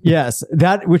 Yes,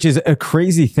 which is a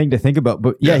crazy thing to think about.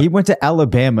 But he went to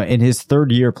Alabama in his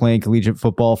 3rd year playing collegiate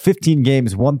football, 15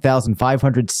 games,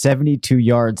 1,572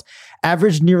 yards,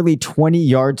 averaged nearly 20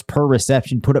 yards per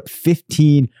reception, put up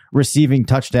 15 receiving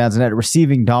touchdowns, and had a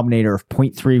receiving dominator of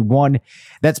 0.31.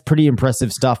 That's pretty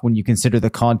impressive stuff when you consider the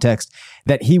context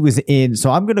that he was in.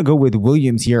 So I'm going to go with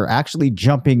Williams here, actually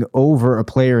jumping over a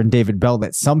player in David Bell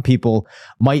that some people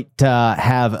might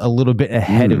have a little bit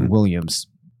ahead of Williams.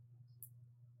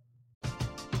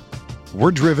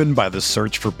 We're driven by the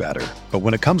search for better. But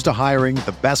when it comes to hiring,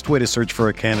 the best way to search for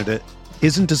a candidate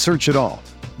isn't to search at all.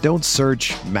 Don't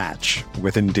search, match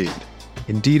with Indeed.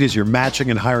 Indeed is your matching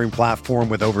and hiring platform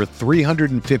with over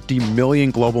 350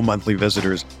 million global monthly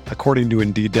visitors, according to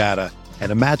Indeed data,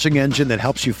 and a matching engine that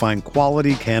helps you find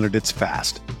quality candidates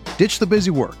fast. Ditch the busy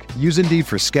work. Use Indeed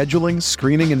for scheduling,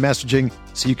 screening, and messaging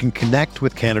so you can connect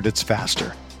with candidates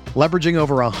faster. Leveraging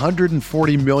over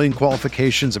 140 million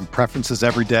qualifications and preferences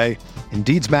every day,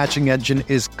 Indeed's matching engine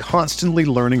is constantly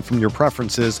learning from your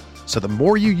preferences, so the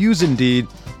more you use Indeed,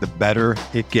 the better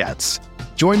it gets.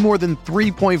 Join more than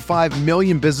 3.5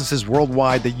 million businesses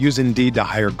worldwide that use Indeed to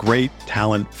hire great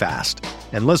talent fast.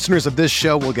 And listeners of this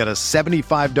show will get a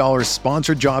 $75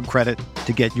 sponsored job credit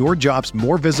to get your jobs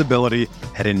more visibility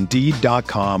at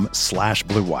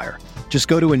Indeed.com/Blue Wire. Just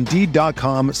go to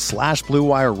Indeed.com/Blue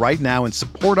Wire right now and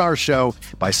support our show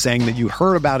by saying that you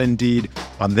heard about Indeed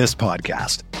on this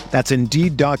podcast. That's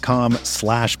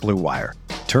Indeed.com/Blue Wire.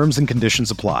 Terms and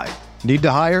conditions apply. Need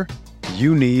to hire?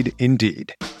 You need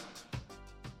Indeed.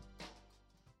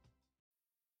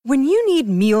 When you need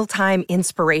mealtime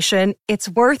inspiration, it's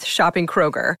worth shopping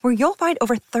Kroger, where you'll find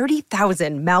over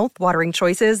 30,000 mouth-watering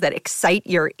choices that excite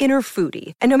your inner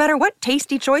foodie. And no matter what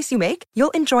tasty choice you make,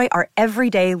 you'll enjoy our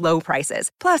everyday low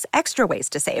prices, plus extra ways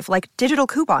to save, like digital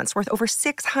coupons worth over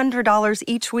 $600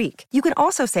 each week. You can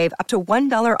also save up to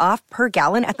 $1 off per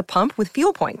gallon at the pump with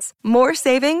fuel points. More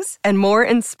savings and more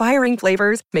inspiring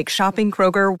flavors make shopping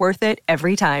Kroger worth it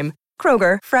every time.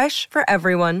 Kroger, fresh for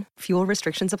everyone. Fuel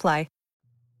restrictions apply.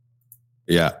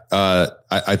 Yeah,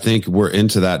 I think we're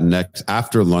into that next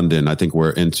after London. I think we're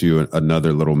into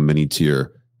another little mini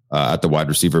tier at the wide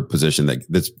receiver position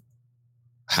that's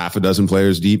half a dozen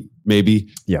players deep, maybe.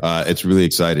 Yeah, it's really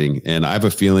exciting, and I have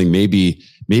a feeling maybe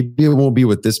it won't be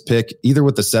with this pick, either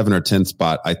with the 7 or 10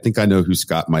 spot. I think I know who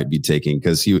Scott might be taking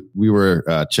because we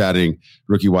were chatting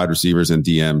rookie wide receivers and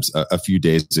DMs a few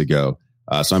days ago.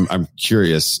 So I'm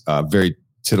curious, very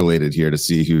titillated here to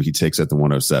see who he takes at the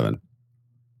 107.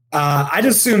 I'd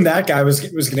assume that guy was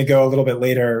going to go a little bit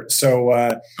later.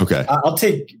 So okay, I'll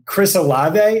take Chris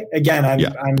Olave. Again,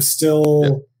 I'm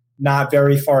still not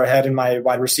very far ahead in my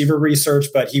wide receiver research,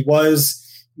 but he was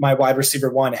my wide receiver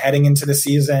 1 heading into the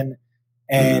season.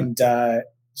 And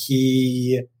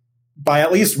he, by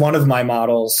at least one of my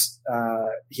models,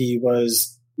 he's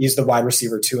the wide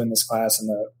receiver 2 in this class, and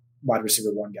the wide receiver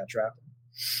 1 got drafted.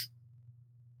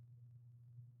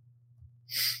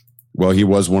 Well, he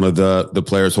was one of the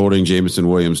players holding Jameson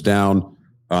Williams down.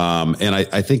 And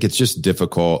I think it's just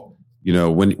difficult,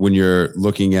 when you're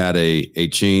looking at a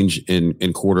change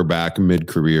in quarterback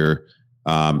mid-career,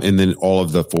 and then all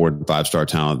of the 4 and 5-star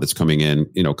talent that's coming in,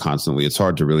 constantly. It's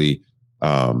hard to really,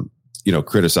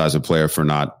 criticize a player for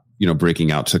not,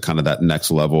 breaking out to kind of that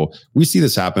next level. We see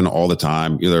this happen all the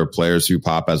time. There are players who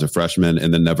pop as a freshman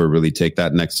and then never really take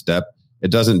that next step.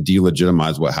 It doesn't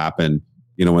delegitimize what happened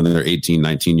when they're 18,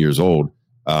 19 years old.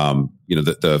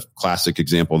 The classic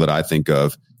example that I think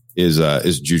of is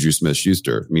Juju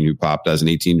Smith-Schuster. Who popped as an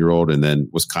 18-year-old and then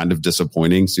was kind of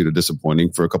pseudo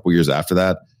disappointing for a couple years after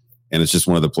that. And it's just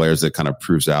one of the players that kind of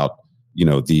proves out,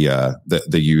 the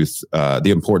youth, the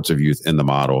importance of youth in the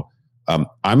model. I'm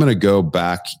going to go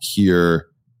back here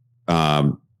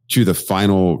to the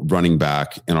final running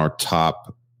back in our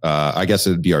top. I guess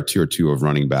it'd be our tier 2 of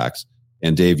running backs.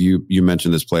 And Dave, you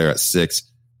mentioned this player at 6.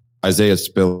 Isaiah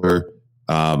Spiller,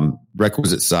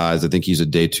 requisite size. I think he's a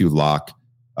day 2 lock.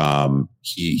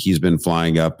 He's been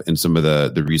flying up in some of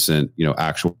the recent,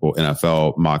 actual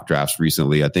NFL mock drafts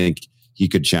recently. I think he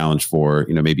could challenge for,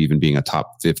 maybe even being a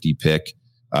top 50 pick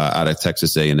out of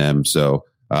Texas A&M. So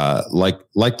like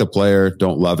the player,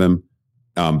 don't love him.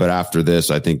 But after this,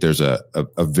 I think there's a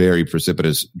very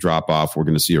precipitous drop off. We're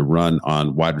going to see a run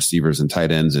on wide receivers and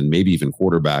tight ends and maybe even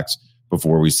quarterbacks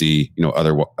before we see,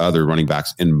 other running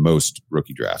backs in most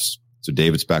rookie drafts. So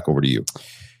Dave, it's back over to you.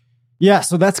 Yeah,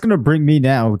 so that's going to bring me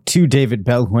now to David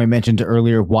Bell, who I mentioned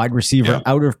earlier, wide receiver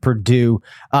out of Purdue.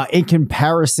 In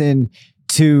comparison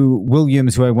to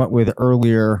Williams, who I went with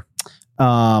earlier,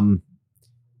 we'll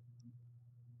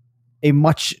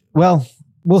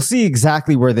see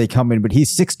exactly where they come in, but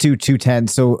he's 6'2", 210,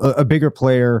 so a bigger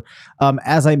player.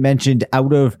 As I mentioned,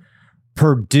 out of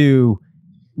Purdue,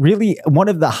 really one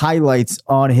of the highlights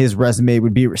on his resume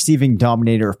would be receiving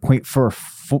dominator of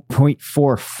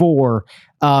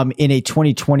 0.44 in a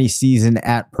 2020 season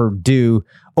at Purdue.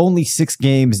 Only 6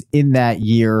 games in that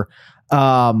year.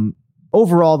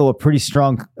 Overall, though, a pretty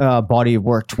strong body of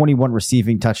work, 21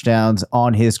 receiving touchdowns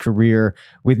on his career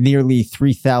with nearly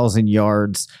 3,000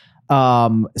 yards.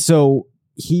 So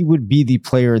he would be the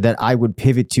player that I would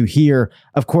pivot to here.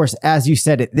 Of course, as you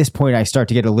said, at this point, I start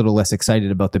to get a little less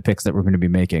excited about the picks that we're going to be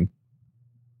making.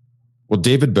 Well,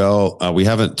 David Bell, we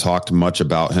haven't talked much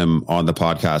about him on the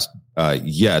podcast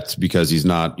yet because he's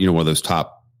not, one of those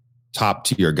top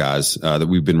tier guys that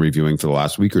we've been reviewing for the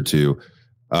last week or two.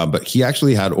 But he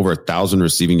actually had over 1,000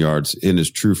 receiving yards in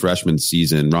his true freshman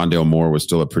season. Rondale Moore was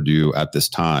still at Purdue at this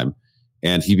time.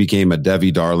 And he became a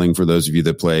Devy darling for those of you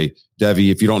that play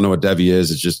Devy. If you don't know what Devy is,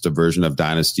 it's just a version of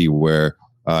Dynasty where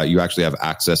you actually have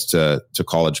access to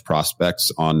college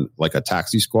prospects on like a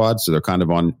taxi squad. So they're kind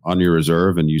of on your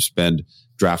reserve and you spend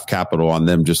draft capital on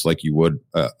them just like you would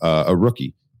a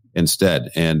rookie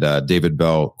instead. And David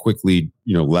Bell quickly,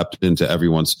 leapt into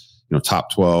everyone's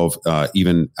top 12,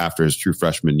 even after his true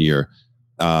freshman year.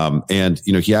 And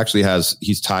he actually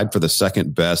he's tied for the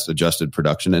second best adjusted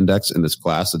production index in this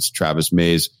class. It's Travis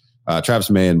May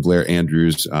and Blair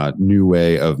Andrews' new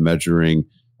way of measuring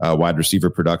wide receiver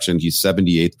production. He's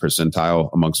 78th percentile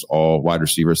amongst all wide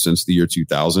receivers since the year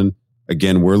 2000.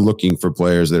 Again, we're looking for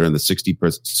players that are in the 60th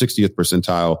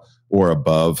percentile or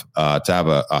above to have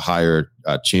a higher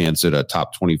chance at a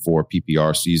top 24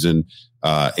 PPR season.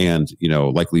 And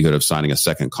likelihood of signing a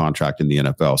second contract in the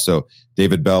NFL. So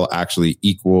David Bell actually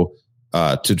equal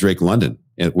to Drake London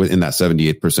in that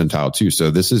 78th percentile too.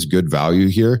 So this is good value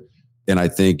here. And I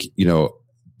think,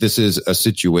 this is a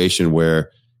situation where,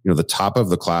 the top of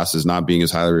the class is not being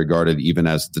as highly regarded even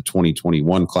as the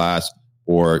 2021 class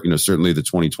or, certainly the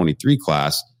 2023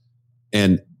 class.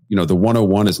 And, the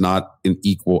 101 is not an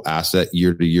equal asset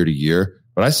year to year to year.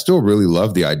 But I still really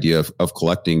love the idea of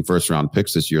collecting first round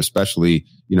picks this year, especially,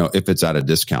 if it's at a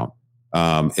discount.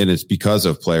 And it's because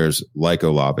of players like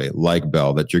Olave, like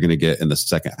Bell, that you're going to get in the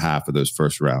second half of those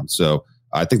first rounds. So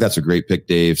I think that's a great pick,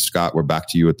 Dave. Scott, we're back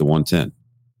to you at the 110.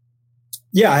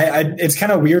 Yeah, it's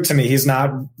kind of weird to me. He's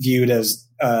not viewed as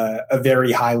a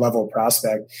very high level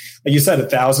prospect. Like you said,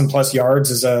 1,000+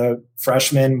 yards as a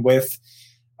freshman with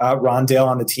Rondale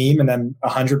on the team, and then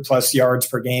 100+ yards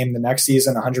per game the next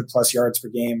season, 100+ yards per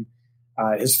game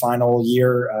his final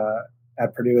year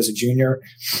at Purdue as a junior.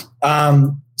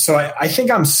 So I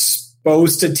think I'm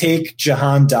supposed to take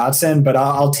Jahan Dotson, but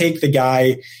I'll take the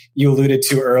guy you alluded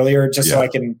to earlier just so I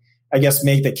can, I guess,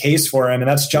 make the case for him, and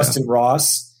that's Justin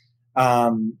Ross.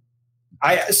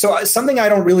 So something I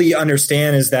don't really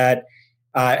understand is that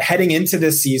heading into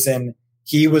this season,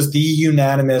 he was the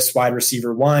unanimous wide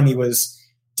receiver 1. He was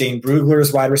Dane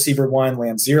Brugler's wide receiver 1,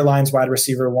 Lance Zierlein's wide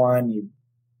receiver 1.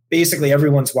 Basically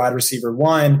everyone's wide receiver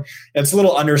 1. It's a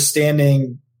little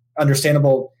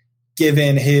understandable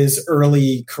given his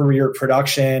early career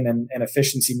production and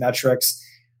efficiency metrics.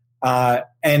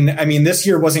 And I mean, this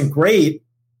year wasn't great,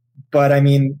 but I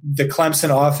mean, the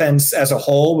Clemson offense as a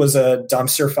whole was a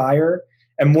dumpster fire.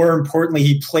 And more importantly,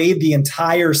 he played the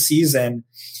entire season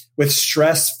with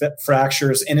stress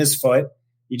fractures in his foot.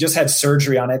 He just had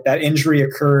surgery on it. That injury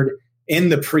occurred in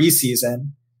the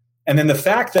preseason. And then the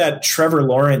fact that Trevor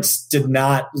Lawrence did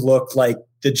not look like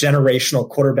the generational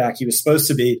quarterback he was supposed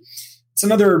to be, it's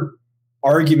another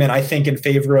argument, I think, in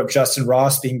favor of Justin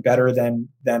Ross being better than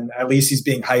at least he's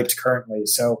being hyped currently.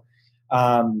 So,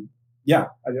 I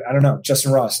don't know.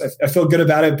 Justin Ross, I feel good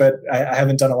about it, but I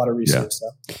haven't done a lot of research. So.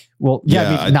 Well,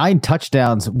 I mean, 9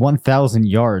 touchdowns, 1,000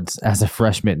 yards as a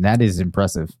freshman. That is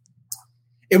impressive.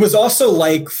 It was also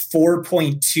like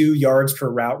 4.2 yards per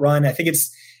route run. I think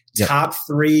it's top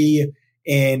 3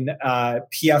 in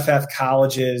PFF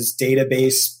College's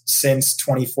database since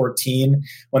 2014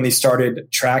 when they started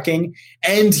tracking.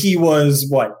 And he was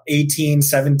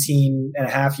 17 and a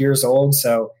half years old.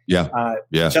 So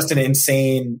just an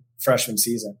insane freshman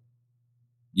season.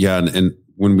 Yeah. And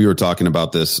when we were talking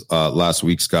about this last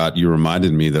week, Scott, you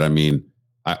reminded me that, I mean,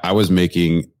 I was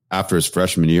making, after his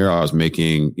freshman year, I was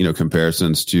making,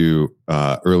 comparisons to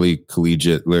early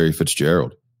collegiate Larry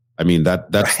Fitzgerald. I mean,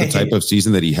 that's the type of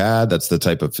season that he had. That's the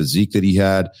type of physique that he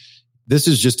had. This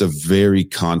is just a very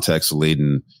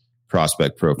context-laden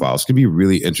prospect profile. It's going to be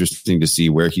really interesting to see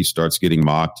where he starts getting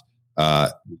mocked,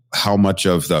 how much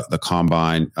of the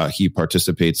combine he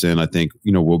participates in, I think,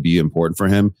 will be important for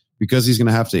him because he's going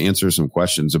to have to answer some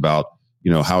questions about,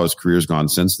 how his career's gone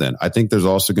since then. I think there's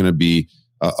also going to be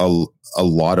a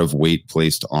lot of weight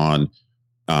placed on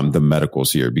the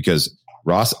medicals here because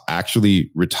Ross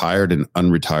actually retired and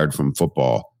unretired from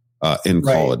football in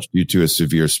college due to a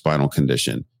severe spinal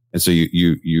condition. And so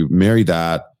you marry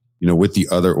that, with the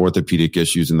other orthopedic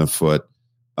issues in the foot,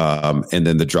 and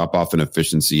then the drop off in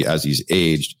efficiency as he's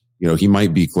aged. He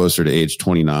might be closer to age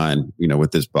 29,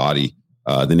 with this body,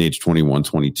 than age 21,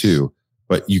 22.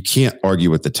 But you can't argue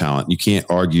with the talent. You can't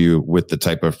argue with the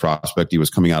type of prospect he was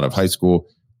coming out of high school.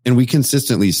 And we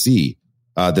consistently see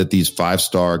that these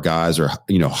 5-star guys or,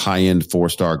 high-end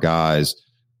 4-star guys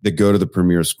that go to the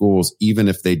premier schools, even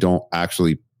if they don't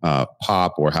actually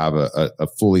pop or have a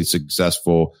fully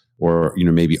successful or,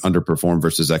 maybe underperform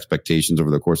versus expectations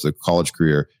over the course of the college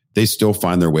career, they still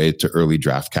find their way to early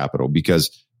draft capital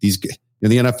because the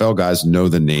NFL guys know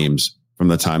the names from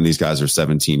the time these guys are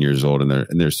 17 years old and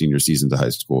in their senior seasons of high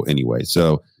school anyway.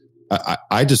 So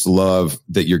I just love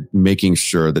that you're making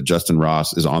sure that Justin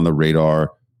Ross is on the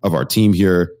radar of our team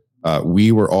here.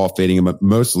 We were all fading him,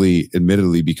 mostly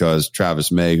admittedly because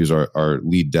Travis May, who's our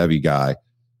lead Devy guy,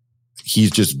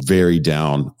 he's just very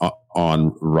down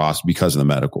on Ross because of the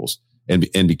medicals.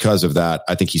 And because of that,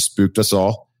 I think he spooked us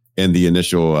all in the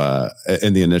initial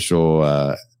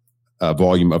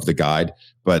volume of the guide.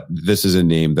 But this is a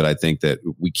name that I think that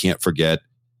we can't forget.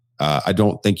 I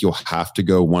don't think you'll have to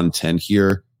go 110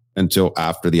 here until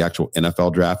after the actual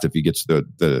NFL draft. If he gets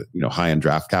the high end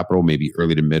draft capital, maybe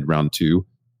early to mid round 2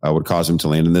 would cause him to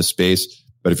land in this space.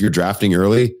 But if you're drafting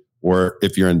early, or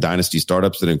if you're in dynasty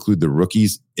startups that include the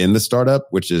rookies in the startup,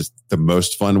 which is the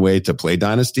most fun way to play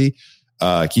dynasty,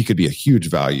 he could be a huge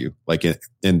value, like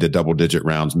in the double-digit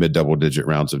rounds, mid-double-digit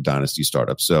rounds of dynasty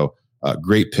startups. So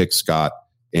great pick, Scott.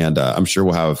 And I'm sure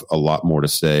we'll have a lot more to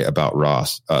say about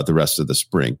Ross the rest of the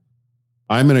spring.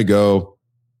 I'm going to go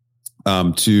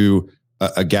to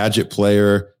a gadget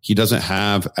player. He doesn't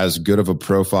have as good of a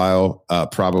profile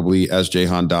probably as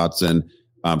Jahan Dotson.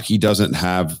 He doesn't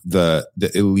have the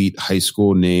elite high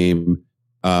school name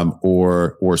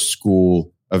or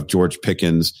school of George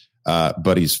Pickens,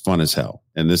 but he's fun as hell.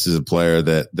 And this is a player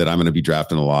that I'm going to be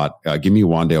drafting a lot. Give me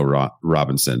Wan'Dale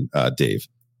Robinson, Dave,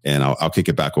 and I'll kick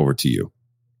it back over to you.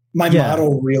 My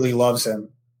model really loves him.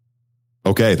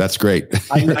 Okay, that's great.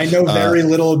 I know very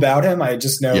little about him. I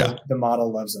just know the model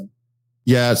loves him.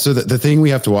 Yeah. So the thing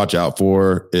we have to watch out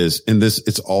for is in this,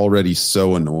 it's already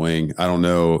so annoying. I don't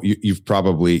know.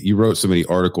 You wrote so many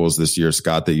articles this year,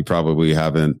 Scott, that you probably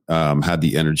haven't had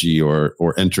the energy or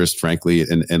interest, frankly,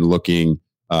 in looking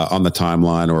on the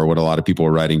timeline or what a lot of people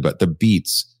are writing. But the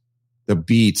beats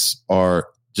are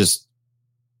just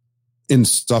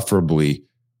insufferably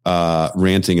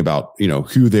ranting about,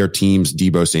 who their team's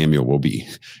Deebo Samuel will be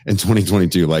in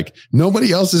 2022. Like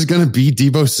nobody else is going to be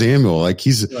Deebo Samuel. Like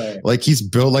he's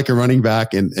built like a running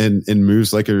back and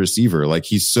moves like a receiver. Like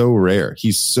he's so rare.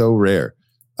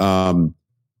 And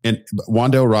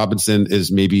Wan'Dale Robinson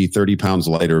is maybe 30 pounds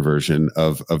lighter version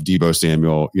of Deebo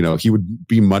Samuel. He would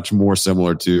be much more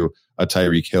similar to a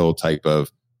Tyreek Hill type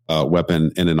of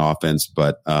weapon in an offense,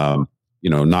 but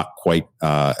not quite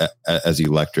as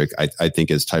electric, I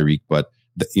think, as Tyreek. But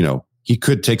he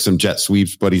could take some jet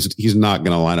sweeps, but he's not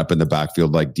going to line up in the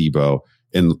backfield like Deebo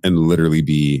and literally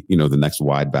be the next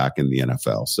wide back in the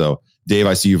NFL. So, Dave,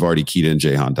 I see you've already keyed in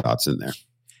Jahan Dotson there.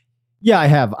 Yeah, I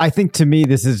have. I think to me,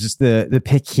 this is just the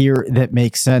pick here that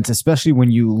makes sense, especially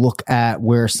when you look at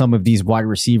where some of these wide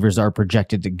receivers are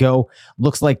projected to go.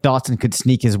 Looks like Dotson could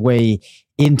sneak his way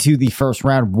into the first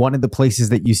round. One of the places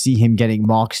that you see him getting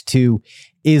mocked to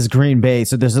is Green Bay.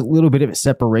 So there's a little bit of a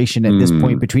separation at this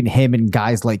point between him and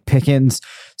guys like Pickens.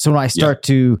 So when I start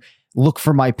to look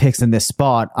for my picks in this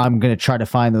spot, I'm going to try to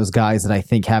find those guys that I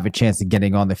think have a chance of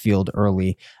getting on the field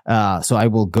early. So I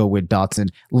will go with Dotson.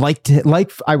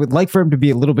 I would like for him to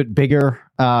be a little bit bigger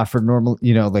for normal,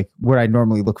 like where I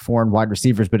normally look for in wide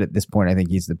receivers. But at this point, I think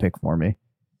he's the pick for me.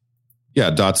 Yeah,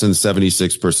 Dotson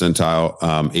 76th percentile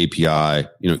API,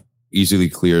 easily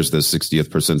clears the 60th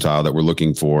percentile that we're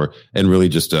looking for, and really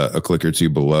just a click or two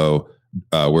below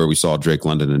where we saw Drake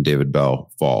London and David Bell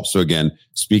fall. So again,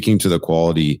 speaking to the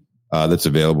quality that's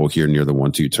available here near the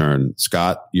 1-2 turn,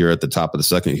 Scott, you're at the top of the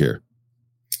second here.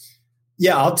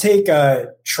 Yeah, I'll take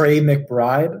Trey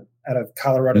McBride out of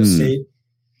Colorado State.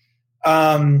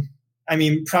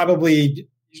 Probably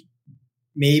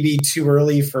maybe too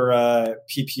early for a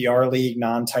PPR league,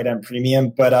 non-tight end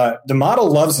premium, but the model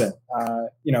loves him.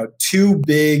 Two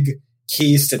big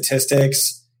key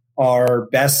statistics are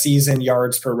best season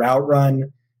yards per route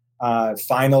run,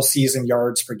 final season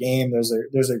yards per game. Those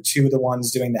are two of the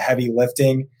ones doing the heavy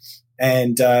lifting.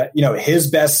 And, his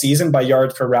best season by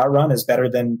yards per route run is better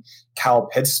than Kyle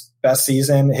Pitts' best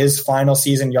season. His final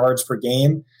season yards per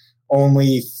game,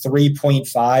 only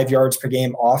 3.5 yards per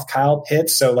game off Kyle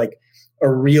Pitts. So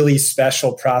a really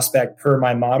special prospect per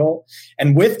my model.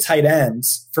 And with tight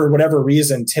ends, for whatever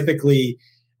reason, typically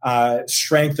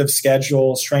strength of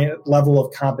schedule, strength level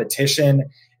of competition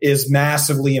is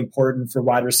massively important for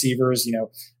wide receivers.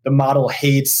 The model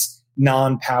hates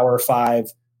non-power 5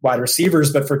 wide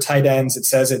receivers, but for tight ends, it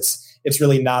says it's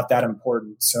really not that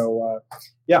important. So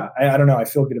I don't know. I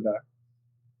feel good about it.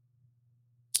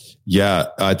 Yeah,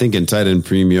 I think in tight end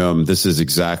premium, this is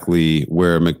exactly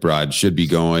where McBride should be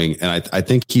going. And I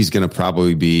think he's going to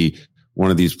probably be one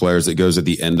of these players that goes at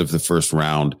the end of the first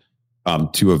round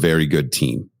to a very good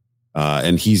team.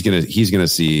 And he's going to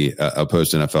see a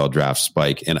post NFL draft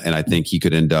spike. And I think he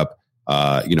could end up,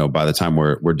 by the time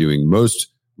we're doing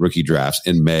most rookie drafts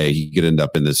in May, he could end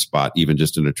up in this spot, even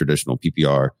just in a traditional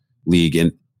PPR league.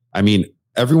 And I mean,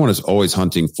 everyone is always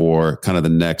hunting for kind of the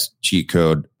next cheat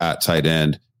code at tight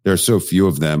end. There are so few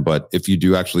of them, but if you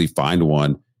do actually find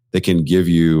one that can give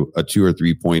you a 2 or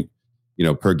 3 point,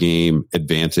 per game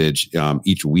advantage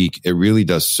each week, it really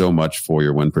does so much for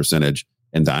your win percentage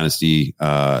in Dynasty,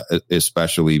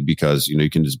 especially because, you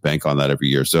can just bank on that every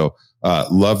year. So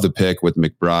love the pick with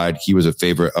McBride. He was a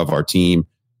favorite of our team.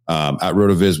 At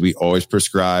RotoViz, we always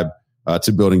prescribe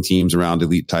to building teams around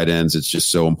elite tight ends. It's just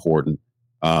so important.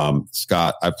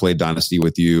 Scott, I've played Dynasty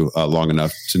with you long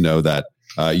enough to know that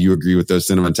you agree with those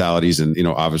sentimentalities, and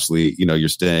obviously, you're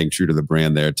staying true to the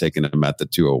brand there, taking them at the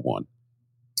 201.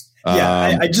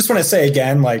 I just want to say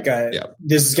again,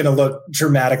 this is going to look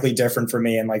dramatically different for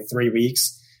me in 3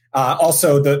 weeks.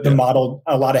 Also, the model,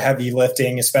 a lot of heavy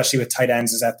lifting, especially with tight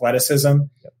ends, is athleticism.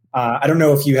 I don't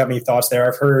know if you have any thoughts there.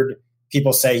 I've heard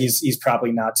people say he's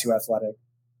probably not too athletic.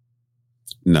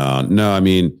 No. I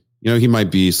mean, he might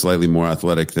be slightly more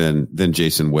athletic than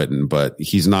Jason Witten, but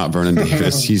he's not Vernon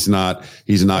Davis. He's not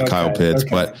Kyle Pitts.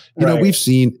 Okay. But we've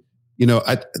seen.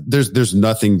 There's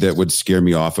nothing that would scare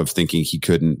me off of thinking he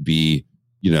couldn't be,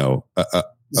 a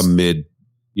mid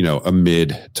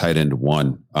tight end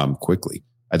 1 quickly.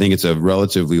 I think it's a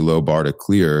relatively low bar to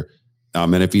clear.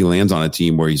 And if he lands on a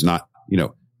team where he's not,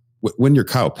 when you're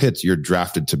Kyle Pitts, you're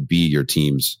drafted to be your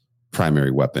team's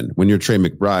primary weapon. When you're Trey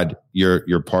McBride,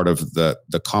 you're part of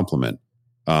the complement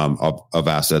of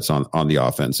assets on the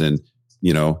offense. And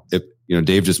if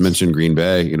Dave just mentioned Green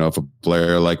Bay, if a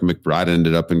player like McBride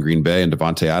ended up in Green Bay and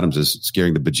Devontae Adams is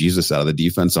scaring the bejesus out of the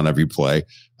defense on every play,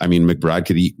 I mean, McBride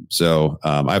could eat. So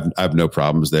I have no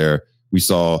problems there. We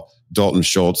saw Dalton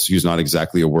Schultz, who's not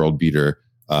exactly a world beater,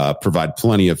 provide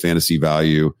plenty of fantasy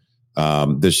value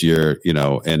this year,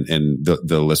 and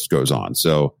the list goes on.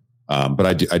 So, but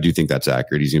I do think that's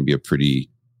accurate. He's going to be a pretty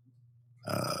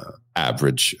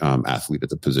average athlete at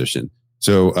the position.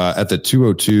 So at the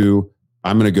 202,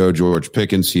 I'm going to go George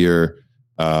Pickens here.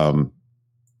 Sean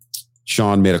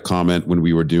made a comment when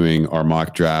we were doing our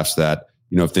mock drafts that,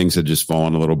 if things had just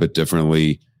fallen a little bit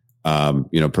differently,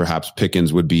 perhaps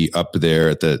Pickens would be up there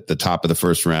at the top of the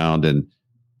first round, and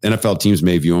NFL teams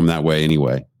may view him that way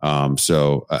anyway.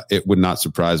 So it would not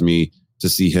surprise me to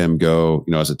see him go,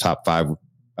 as a top 5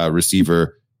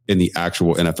 receiver in the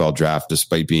actual NFL draft,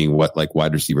 despite being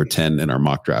wide receiver 10 in our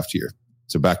mock draft here.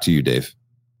 So back to you, Dave.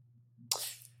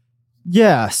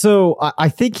 Yeah, so I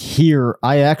think here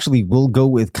I actually will go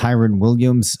with Kyren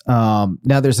Williams. Now,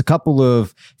 there's a couple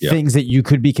of things that you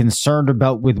could be concerned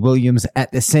about with Williams.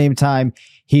 At the same time,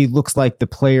 he looks like the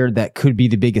player that could be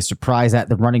the biggest surprise at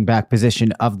the running back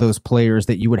position of those players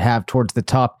that you would have towards the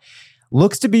top.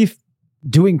 Looks to be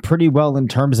doing pretty well in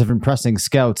terms of impressing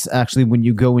scouts. Actually, when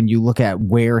you go and you look at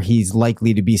where he's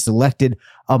likely to be selected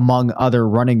among other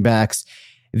running backs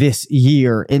this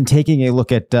year, in taking a look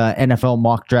at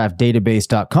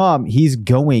NFLmockdraftdatabase.com, he's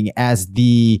going as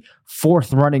the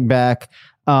 4th running back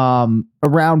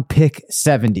around pick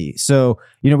 70. So,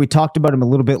 we talked about him a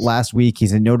little bit last week.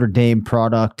 He's a Notre Dame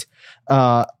product,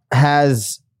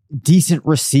 has decent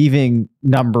receiving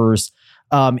numbers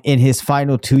in his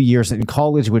final 2 years in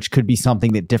college, which could be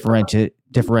something that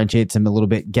differentiates him a little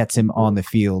bit, gets him on the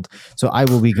field. So I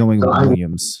will be going with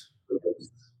Williams.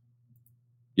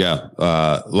 Yeah,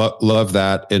 love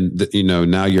that. And, now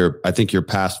I think you're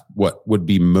past what would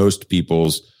be most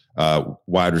people's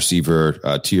wide receiver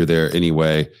tier there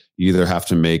anyway. You either have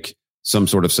to make some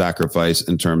sort of sacrifice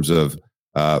in terms of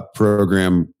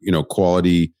program,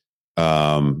 quality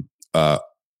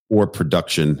or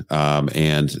production.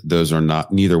 And those are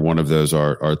not, neither one of those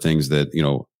are things that,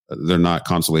 they're not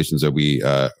consolations that we,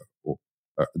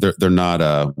 they're not,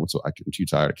 I'm too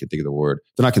tired. I can't think of the word.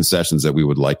 They're not concessions that we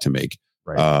would like to make.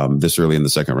 Right. This early in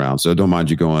the second round. So don't mind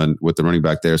you going with the running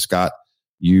back there. Scott,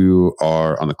 you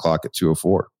are on the clock at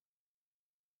 204.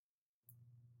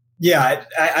 Yeah,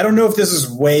 I don't know if this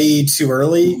is way too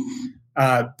early.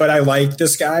 but I like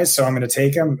this guy, so I'm going to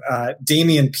take him.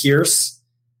 Damian Pierce.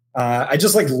 I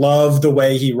just love the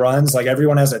way he runs. Like,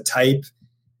 everyone has a type.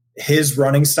 His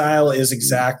running style is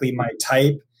exactly my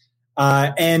type.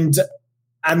 And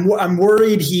I'm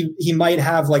worried he might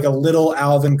have a little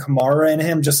Alvin Kamara in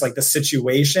him, just the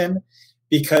situation,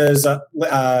 because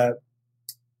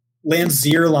Lance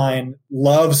Zierlein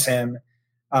loves him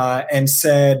and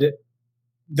said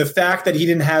the fact that he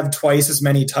didn't have twice as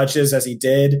many touches as he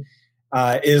did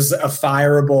is a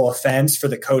fireable offense for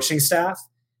the coaching staff.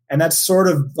 And that's sort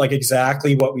of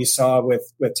exactly what we saw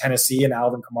with Tennessee and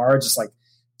Alvin Kamara, just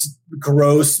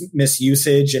gross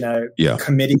misusage in a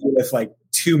committee with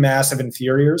two massive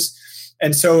inferiors.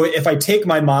 And so if I take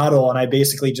my model and I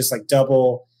basically just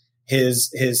double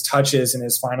his touches in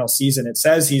his final season, it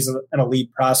says he's an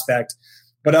elite prospect,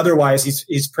 but otherwise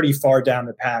he's pretty far down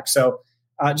the pack. So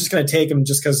just going to take him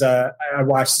just because I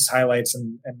watched his highlights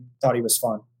and thought he was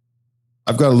fun.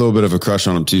 I've got a little bit of a crush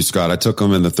on him too, Scott. I took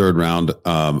him in the third round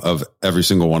of every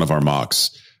single one of our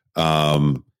mocks.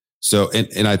 So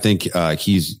I think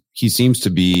he seems to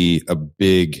be a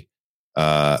big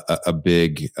guy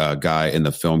in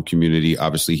the film community.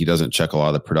 Obviously, he doesn't check a lot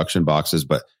of the production boxes,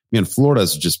 but man,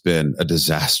 Florida's just been a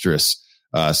disastrous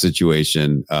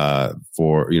situation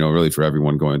for really for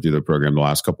everyone going through the program the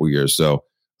last couple of years. So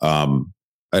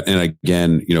and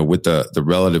again, with the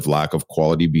relative lack of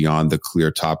quality beyond the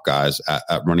clear top guys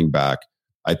at running back,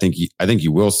 I think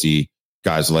you will see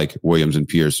guys like Williams and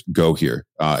Pierce go here.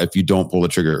 If you don't pull the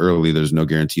trigger early, there's no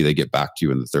guarantee they get back to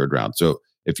you in the third round. So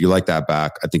if you like that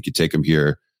back, I think you take him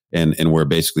here, and we're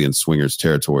basically in swingers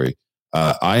territory.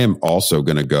 I am also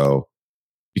going to go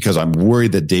because I'm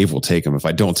worried that Dave will take him if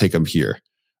I don't take him here.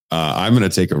 I'm going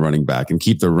to take a running back and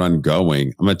keep the run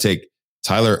going. I'm going to take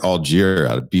Tyler Algier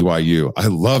out of BYU. I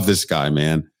love this guy,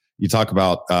 man. You talk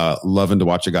about loving to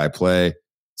watch a guy play.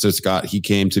 So Scott, he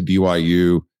came to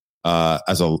BYU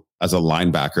as a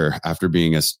linebacker after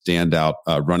being a standout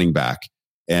running back,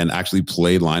 and actually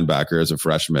played linebacker as a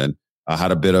freshman.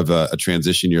 Had a bit of a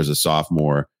transition year as a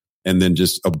sophomore, and then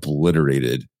just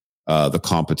obliterated the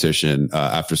competition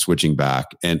after switching back.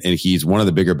 And he's one of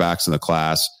the bigger backs in the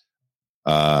class.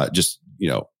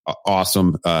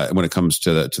 Awesome when it comes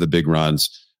to the big runs.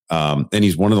 And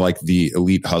he's one of the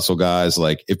elite hustle guys.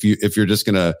 If you're just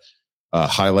gonna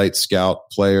highlight scout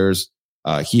players,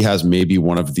 he has maybe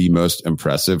one of the most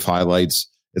impressive highlights.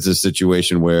 It's a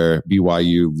situation where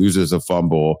BYU loses a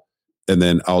fumble, and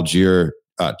then Algier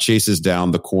chases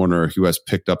down the corner who has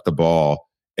picked up the ball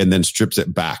and then strips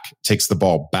it back, takes the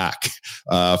ball back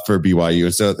for BYU.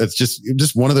 And so it's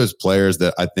just one of those players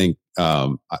that I think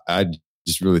I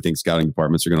just really think scouting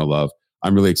departments are going to love.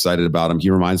 I'm really excited about him.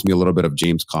 He reminds me a little bit of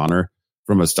James Conner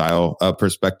from a style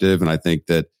perspective, and I think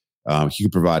that he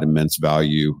could provide immense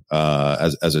value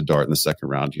as a dart in the second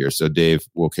round here. So Dave,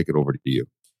 we'll kick it over to you.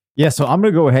 Yeah, so I'm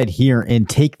going to go ahead here and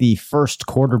take the first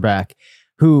quarterback,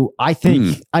 who I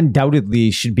think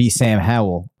undoubtedly should be Sam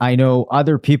Howell. I know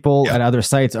other people at other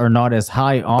sites are not as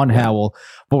high on Howell,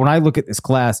 but when I look at this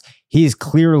class, he's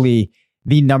clearly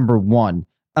the number one.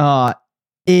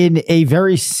 In a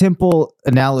very simple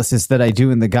analysis that I do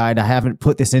in the guide, I haven't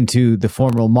put this into the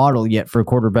formal model yet for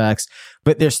quarterbacks,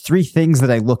 but there's three things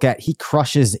that I look at. He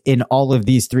crushes in all of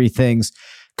these three things,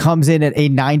 comes in at a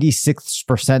 96th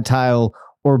percentile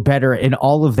or better in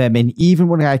all of them. And even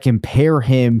when I compare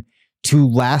him to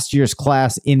last year's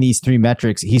class in these three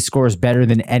metrics, he scores better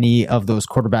than any of those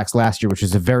quarterbacks last year, which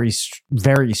is a very,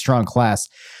 very strong class.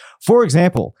 For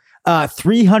example,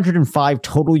 305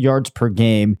 total yards per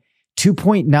game,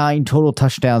 2.9 total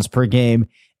touchdowns per game,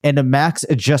 and a max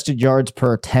adjusted yards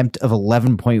per attempt of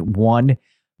 11.1.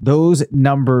 Those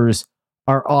numbers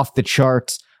are off the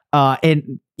charts.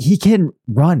 And he can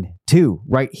run too,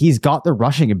 right? He's got the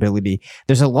rushing ability.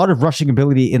 There's a lot of rushing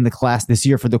ability in the class this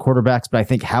year for the quarterbacks, but I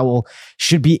think Howell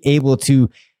should be able to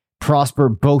prosper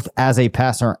both as a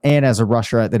passer and as a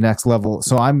rusher at the next level.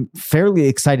 So I'm fairly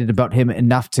excited about him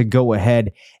enough to go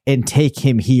ahead and take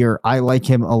him here. I like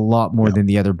him a lot more than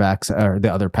the other backs or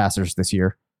the other passers this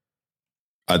year.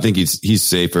 I think he's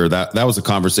safer. That was a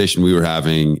conversation we were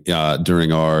having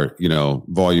during our,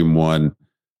 volume 1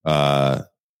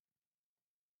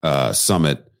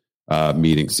 summit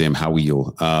meeting, Sam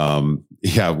Howell.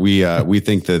 We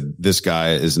think that this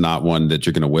guy is not one that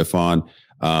you're going to whiff on.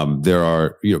 There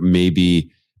are,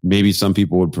 maybe some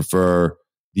people would prefer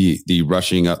the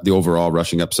rushing up, the overall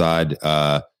rushing upside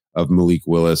of Malik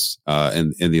Willis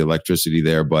and the electricity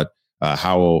there, but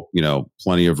Howell,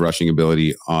 plenty of rushing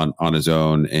ability on his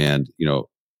own, and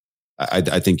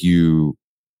I think you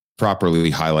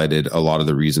properly highlighted a lot of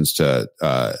the reasons to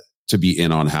to be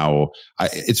in on Howell.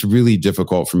 It's really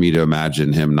difficult for me to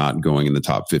imagine him not going in the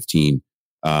top 15,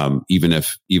 even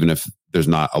if there's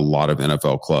not a lot of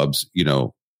NFL clubs,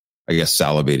 I guess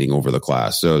salivating over the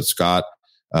class. So Scott,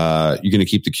 you going to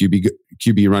keep the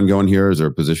QB run going here? Or is there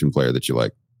a position player that you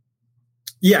like?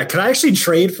 Yeah, could I actually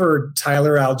trade for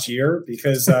Tyler Algier?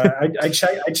 Because I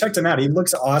checked him out. He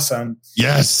looks awesome.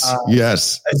 Yes.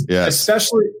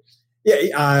 Especially,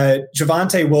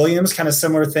 Javonte Williams, kind of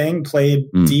similar thing. Played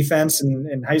defense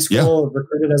in high school,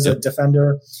 recruited as a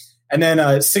defender, and then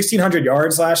 1,600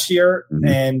 yards last year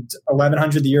and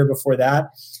 1,100 the year before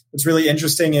that. What's really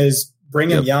interesting is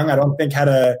Brigham Young. I don't think had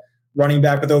a running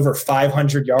back with over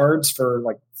 500 yards for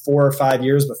like 4 or 5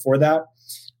 years before that.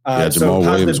 Jamal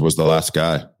Williams was the last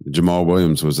guy. Jamal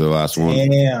Williams was the last one.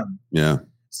 Damn. Yeah.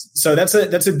 So that's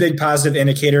a big positive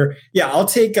indicator. Yeah, I'll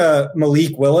take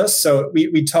Malik Willis. So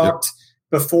we talked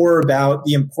before about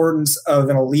the importance of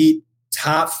an elite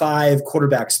top 5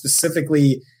 quarterback,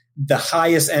 specifically the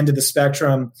highest end of the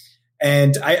spectrum.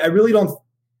 And I really don't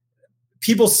 –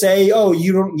 people say, oh,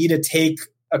 you don't need to take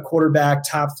a quarterback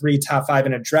top 3, top 5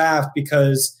 in a draft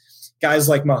because guys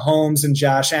like Mahomes and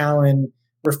Josh Allen –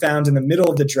 were found in the middle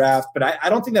of the draft, but I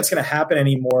don't think that's going to happen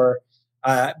anymore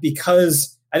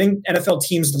because I think NFL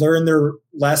teams learn their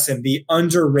lesson, the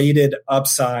underrated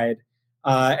upside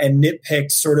and nitpick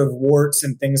sort of warts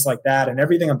and things like that. And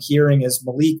everything I'm hearing is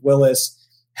Malik Willis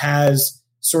has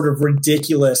sort of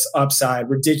ridiculous upside,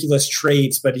 ridiculous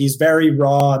traits, but he's very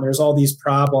raw and there's all these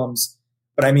problems.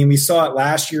 But I mean, we saw it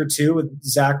last year too with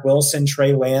Zach Wilson,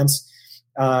 Trey Lance.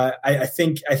 I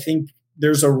think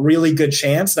there's a really good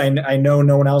chance. I know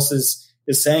no one else is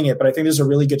saying it, but I think there's a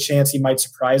really good chance he might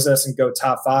surprise us and go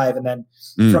top 5. And then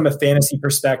from a fantasy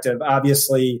perspective,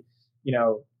 obviously,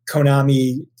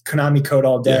 Konami code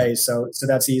all day. Yeah. So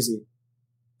that's easy.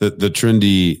 The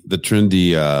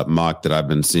trendy mock that I've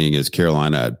been seeing is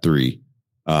Carolina at 3,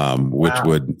 which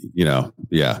would,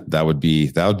 that would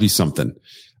be something.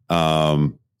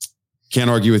 Can't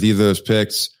argue with either of those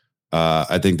picks.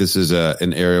 I think this is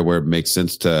an area where it makes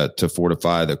sense to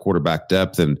fortify the quarterback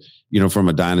depth. And, from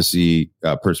a dynasty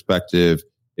perspective,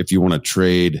 if you want to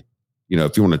trade,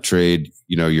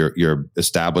 your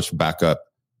established backup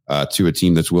to a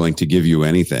team that's willing to give you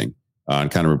anything and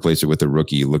kind of replace it with a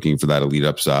rookie looking for that elite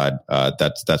upside,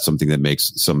 that's something that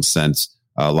makes some sense.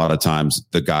 A lot of times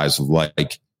the guys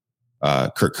like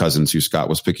Kirk Cousins, who Scott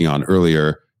was picking on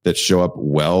earlier, that show up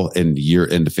well in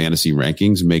year-end fantasy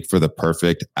rankings make for the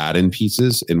perfect add-in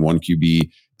pieces in 1 QB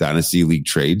dynasty league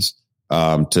trades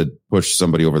to push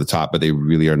somebody over the top, but they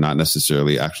really are not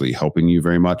necessarily actually helping you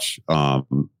very much.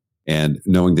 And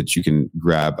knowing that you can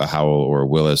grab a Howell or a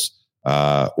Willis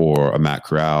or a Matt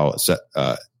Corral,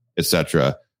 et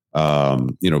cetera,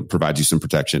 provide you some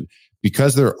protection.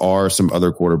 Because there are some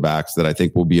other quarterbacks that I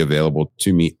think will be available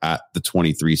to me at the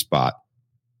 23 spot,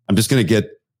 I'm just going to get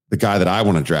the guy that I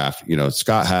want to draft.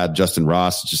 Scott had Justin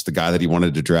Ross, just the guy that he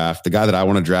wanted to draft. The guy that I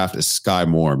want to draft is Sky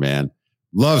Moore, man.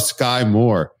 Love Sky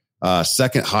Moore.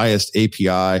 Second highest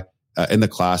API in the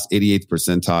class, 88th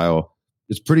percentile.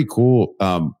 It's pretty cool.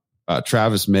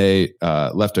 Travis May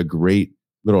left a great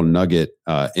little nugget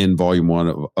in volume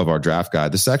 1 of our draft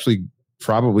guide. This is actually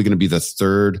probably going to be the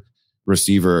 3rd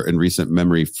receiver in recent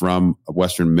memory from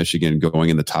Western Michigan going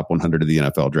in the top 100 of the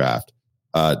NFL draft.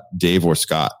 Dave or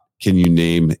Scott, can you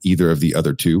name either of the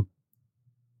other 2?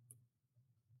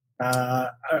 I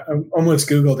almost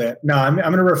Googled it. No, I'm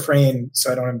going to refrain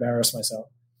so I don't embarrass myself.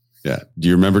 Yeah. Do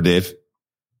you remember, Dave?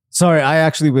 Sorry, I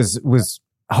actually was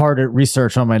hard at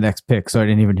research on my next pick, so I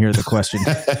didn't even hear the question.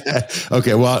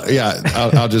 Okay. Well, yeah,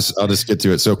 I'll just get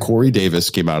to it. So Corey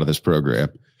Davis came out of this program.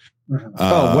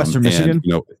 Western Michigan.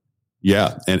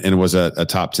 And, and was a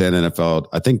top 10 NFL.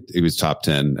 I think he was top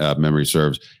 10, memory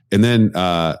serves. And then,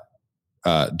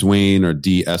 Dwayne or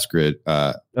D Eskridge,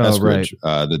 that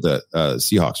the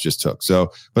Seahawks just took.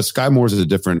 So, but Sky Moore's is a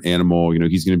different animal.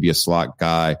 He's going to be a slot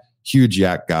guy, huge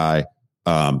yak guy.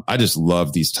 I just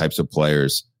love these types of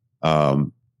players. I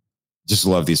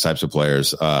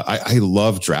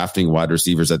love drafting wide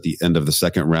receivers at the end of the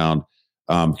second round,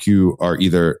 who are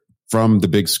either from the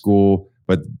big school,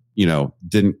 but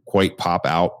didn't quite pop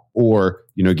out, or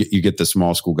you get the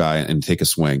small school guy and take a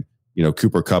swing.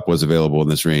 Cooper Kupp was available in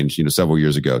this range, several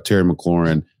years ago. Terry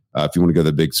McLaurin, if you want to go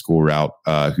the big school route,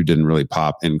 who didn't really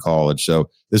pop in college. So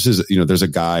this is, there's a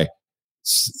guy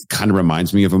kind of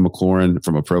reminds me of a McLaurin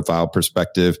from a profile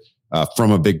perspective, from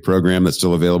a big program that's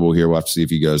still available here. We'll have to see if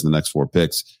he goes in the next 4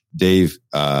 picks. Dave,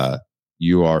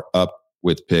 you are up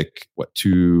with pick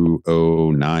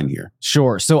 209 here.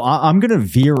 Sure. So I'm going to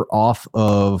veer off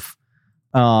of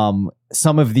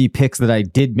some of the picks that I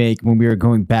did make when we were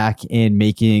going back and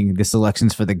making the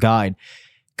selections for the guide,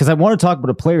 because I want to talk about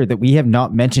a player that we have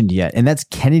not mentioned yet, and that's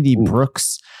Kennedy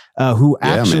Brooks, who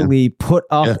actually put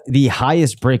up the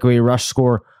highest breakaway rush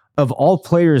score of all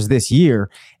players this year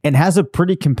and has a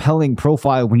pretty compelling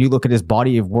profile when you look at his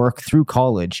body of work through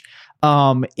college.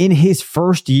 In his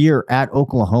first year at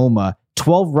Oklahoma,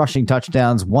 12 rushing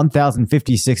touchdowns,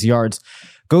 1,056 yards,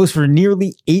 goes for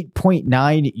nearly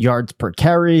 8.9 yards per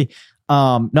carry.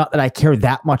 Not that I care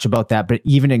that much about that, but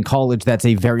even in college, that's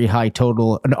a very high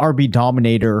total. An RB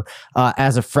dominator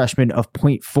as a freshman of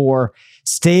 0.4,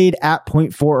 stayed at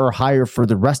 0.4 or higher for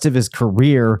the rest of his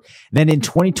career. Then in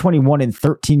 2021, in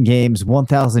 13 games,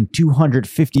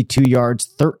 1,252 yards,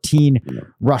 13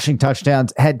 rushing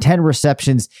touchdowns, had 10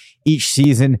 receptions each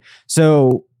season.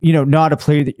 So, not a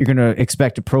player that you're going to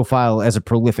expect to profile as a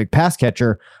prolific pass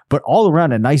catcher, but all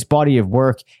around a nice body of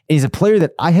work. He's a player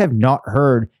that I have not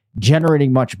heard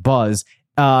generating much buzz.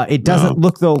 It doesn't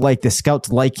look, though, like the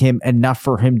scouts like him enough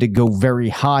for him to go very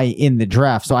high in the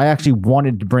draft. So I actually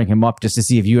wanted to bring him up just to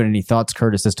see if you had any thoughts,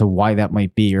 Curtis, as to why that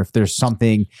might be, or if there's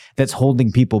something that's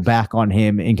holding people back on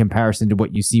him in comparison to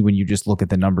what you see when you just look at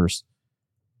the numbers.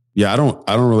 Yeah, I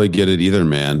don't really get it either,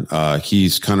 man.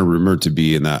 He's kind of rumored to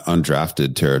be in that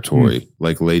undrafted territory,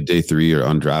 like late day 3 or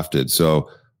undrafted. So,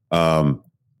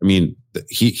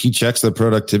 he checks the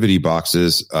productivity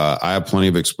boxes. I have plenty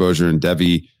of exposure, and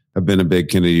Devi have been a big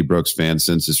Kennedy Brooks fan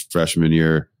since his freshman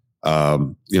year.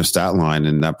 Stat line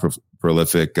and that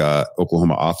prolific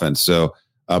Oklahoma offense. So,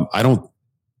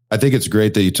 I think it's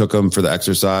great that you took him for the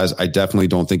exercise. I definitely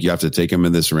don't think you have to take him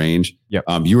in this range. Yep.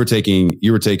 You were taking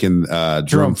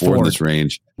Jerome Ford in this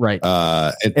range, right?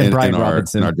 And Brian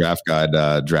Robinson in our draft guide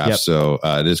draft. Yep. So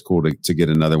it is cool to get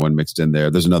another one mixed in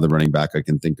there. There's another running back I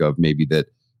can think of maybe that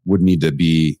would need to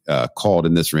be called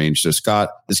in this range. So Scott,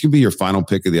 this could be your final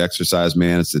pick of the exercise,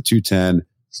 man. It's the 210.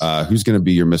 Who's going to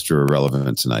be your Mr.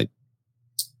 Irrelevant tonight?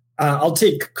 I'll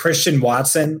take Christian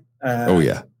Watson.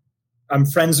 I'm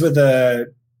friends with a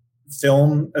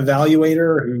film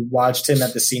evaluator who watched him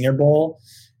at the Senior Bowl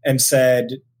and said,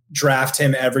 draft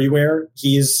him everywhere.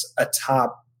 He's a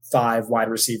top 5 wide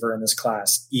receiver in this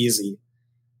class. Easy.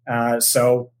 I'll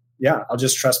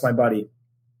just trust my buddy.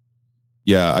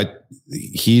 Yeah,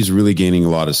 he's really gaining a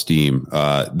lot of steam.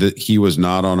 He was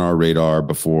not on our radar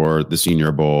before the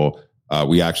Senior Bowl.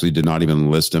 We actually did not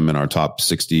even list him in our top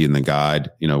 60 in the guide.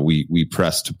 We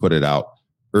pressed to put it out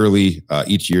early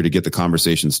each year to get the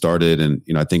conversation started. And,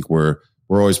 I think we're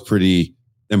always pretty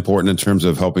important in terms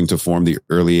of helping to form the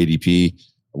early ADP.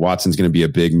 Watson's going to be a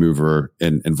big mover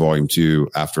in volume 2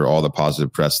 after all the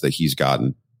positive press that he's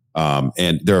gotten.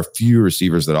 And there are few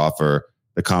receivers that offer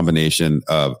the combination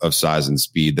of size and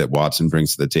speed that Watson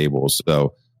brings to the table.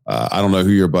 So I don't know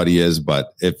who your buddy is, but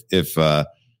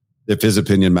if his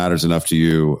opinion matters enough to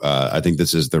you, I think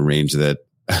this is the range that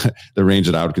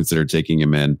I would consider taking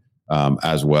him in.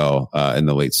 As well in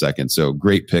the late second. So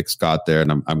great pick, Scott, there.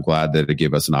 And I'm glad that it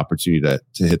gave us an opportunity to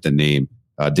hit the name.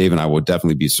 Dave and I will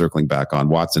definitely be circling back on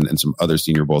Watson and some other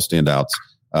Senior Bowl standouts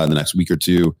in the next week or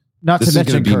two. Not to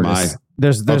mention, Curtis,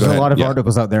 there's a lot of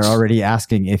articles out there already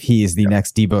asking if he is the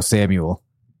next Deebo Samuel.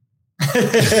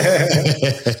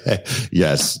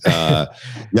 Yes.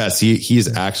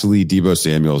 He's actually Deebo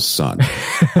Samuel's son.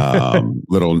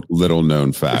 Little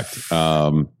known fact.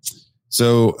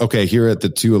 So, okay, here at the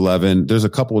 211, there's a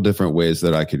couple of different ways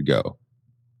that I could go.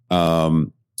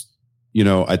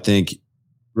 I think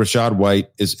Rachaad White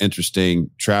is interesting.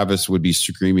 Travis would be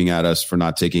screaming at us for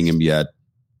not taking him yet.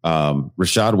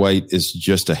 Rachaad White is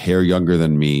just a hair younger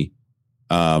than me.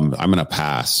 I'm going to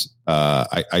pass.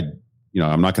 I'm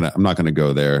not going to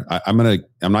go there. I'm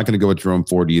not going to go with Jerome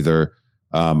Ford either.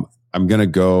 I'm going to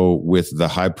go with the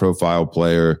high profile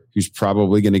player who's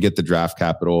probably going to get the draft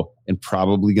capital and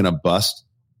probably going to bust.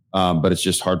 But it's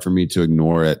just hard for me to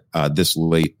ignore it this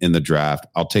late in the draft.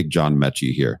 I'll take John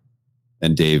Mechie here.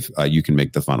 And Dave, you can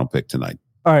make the final pick tonight.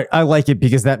 All right. I like it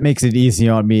because that makes it easy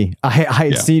on me. I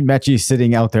had seen Mechie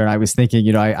sitting out there and I was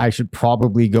thinking, I should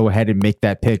probably go ahead and make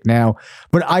that pick now,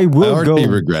 but I already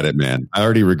regret it, man. I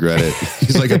already regret it.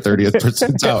 He's like a 30th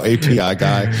percentile API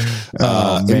guy.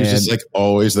 He was just like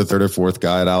always the 3rd or 4th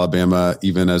guy at Alabama,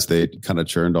 even as they kind of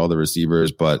churned all the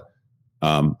receivers, but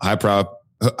high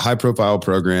profile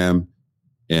program.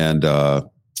 And,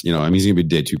 he's going to be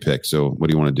day 2 pick. So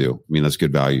what do you want to do? I mean, that's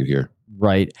good value here.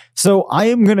 Right. So I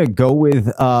am going to go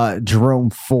with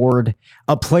Jerome Ford,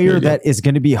 a player that is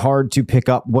going to be hard to pick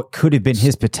up what could have been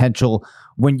his potential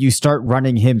when you start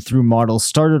running him through models.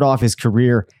 Started off his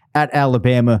career at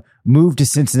Alabama, moved to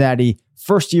Cincinnati,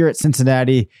 First year at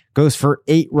Cincinnati, goes for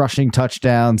 8 rushing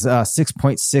touchdowns,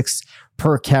 6.6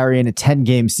 per carry in a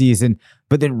 10-game season,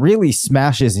 but then really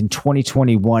smashes in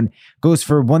 2021, goes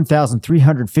for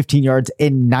 1,315 yards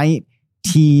and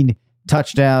 19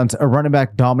 touchdowns, a running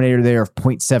back dominator there of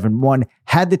 0.71,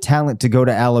 had the talent to go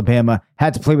to Alabama,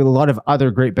 had to play with a lot of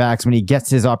other great backs. When he gets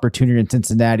his opportunity in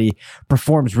Cincinnati,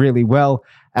 performs really well.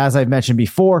 As I've mentioned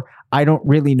before, I don't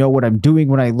really know what I'm doing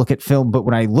when I look at film, but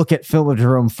when I look at film of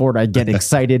Jerome Ford, I get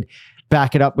excited.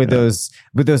 Back it up with those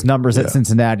numbers at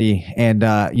Cincinnati, and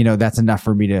that's enough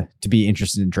for me to be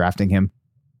interested in drafting him.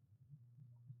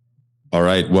 All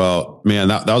right. Well, man,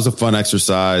 that was a fun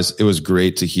exercise. It was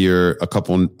great to hear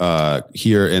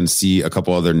and see a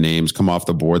couple other names come off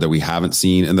the board that we haven't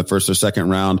seen in the first or second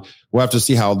round. We'll have to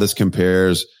see how this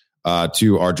compares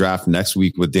to our draft next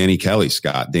week with Danny Kelly.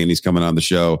 Scott, Danny's coming on the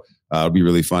show. It'll be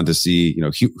really fun to see,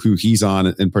 who he's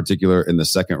on in particular in the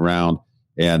second round.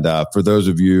 And for those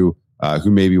of you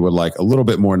who maybe would like a little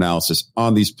bit more analysis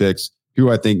on these picks,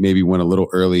 who I think maybe went a little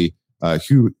early,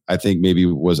 who I think maybe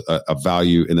was a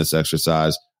value in this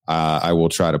exercise, I will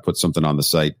try to put something on the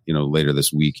site, later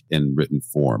this week in written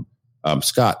form.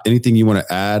 Scott, anything you want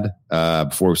to add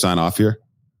before we sign off here?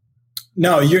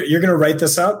 No, you're going to write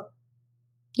this up?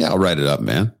 Yeah, I'll write it up,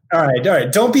 man. All right.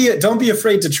 Don't be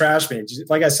afraid to trash me.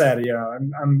 Like I said,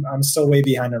 I'm still way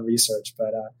behind on research.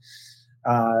 But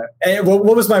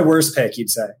what was my worst pick? You'd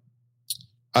say?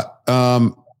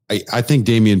 I think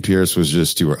Dameon Pierce was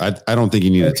just too. I don't think you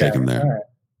need to take him there.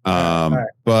 All right.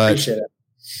 But appreciate it.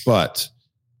 But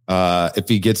if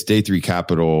he gets day 3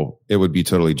 capital, it would be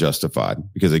totally justified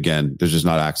because again, there's just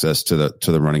not access to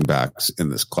the running backs in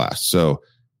this class. So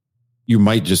you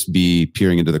might just be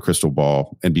peering into the crystal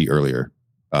ball and be earlier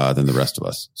than the rest of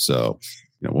us. So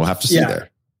we'll have to see there.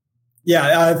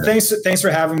 Yeah. Thanks for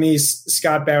having me,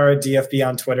 Scott Barret, DFB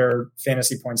on Twitter,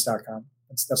 fantasypoints.com.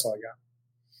 That's all I got.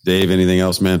 Dave, anything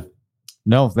else, man?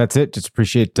 No, that's it. Just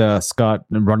appreciate Scott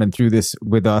running through this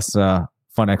with us.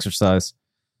 Fun exercise.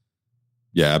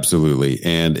 Yeah, absolutely.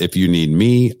 And if you need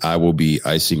me, I will be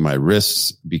icing my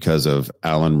wrists because of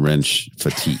Allen wrench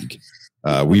fatigue.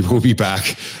 We will be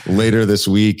back later this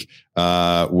week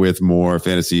with more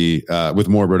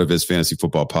RotoViz Fantasy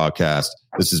Football Podcast.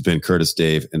 This has been Curtis,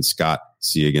 Dave, and Scott.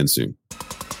 See you again soon.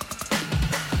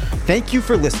 Thank you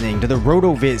for listening to the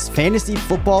RotoViz Fantasy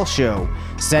Football Show.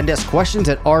 Send us questions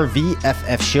at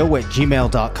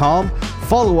rvffshow@gmail.com.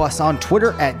 Follow us on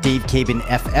Twitter at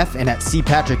DaveCabinFF and at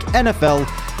CPatrickNFL.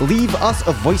 Leave us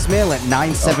a voicemail at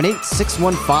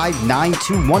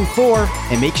 978-615-9214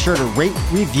 and make sure to rate,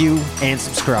 review, and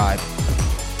subscribe.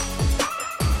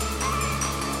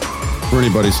 For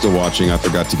anybody still watching, I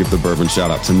forgot to give the bourbon shout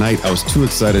out tonight. I was too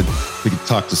excited to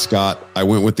talk to Scott. I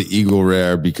went with the Eagle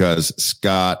Rare because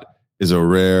Scott is a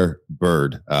rare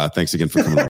bird. Thanks again for coming on.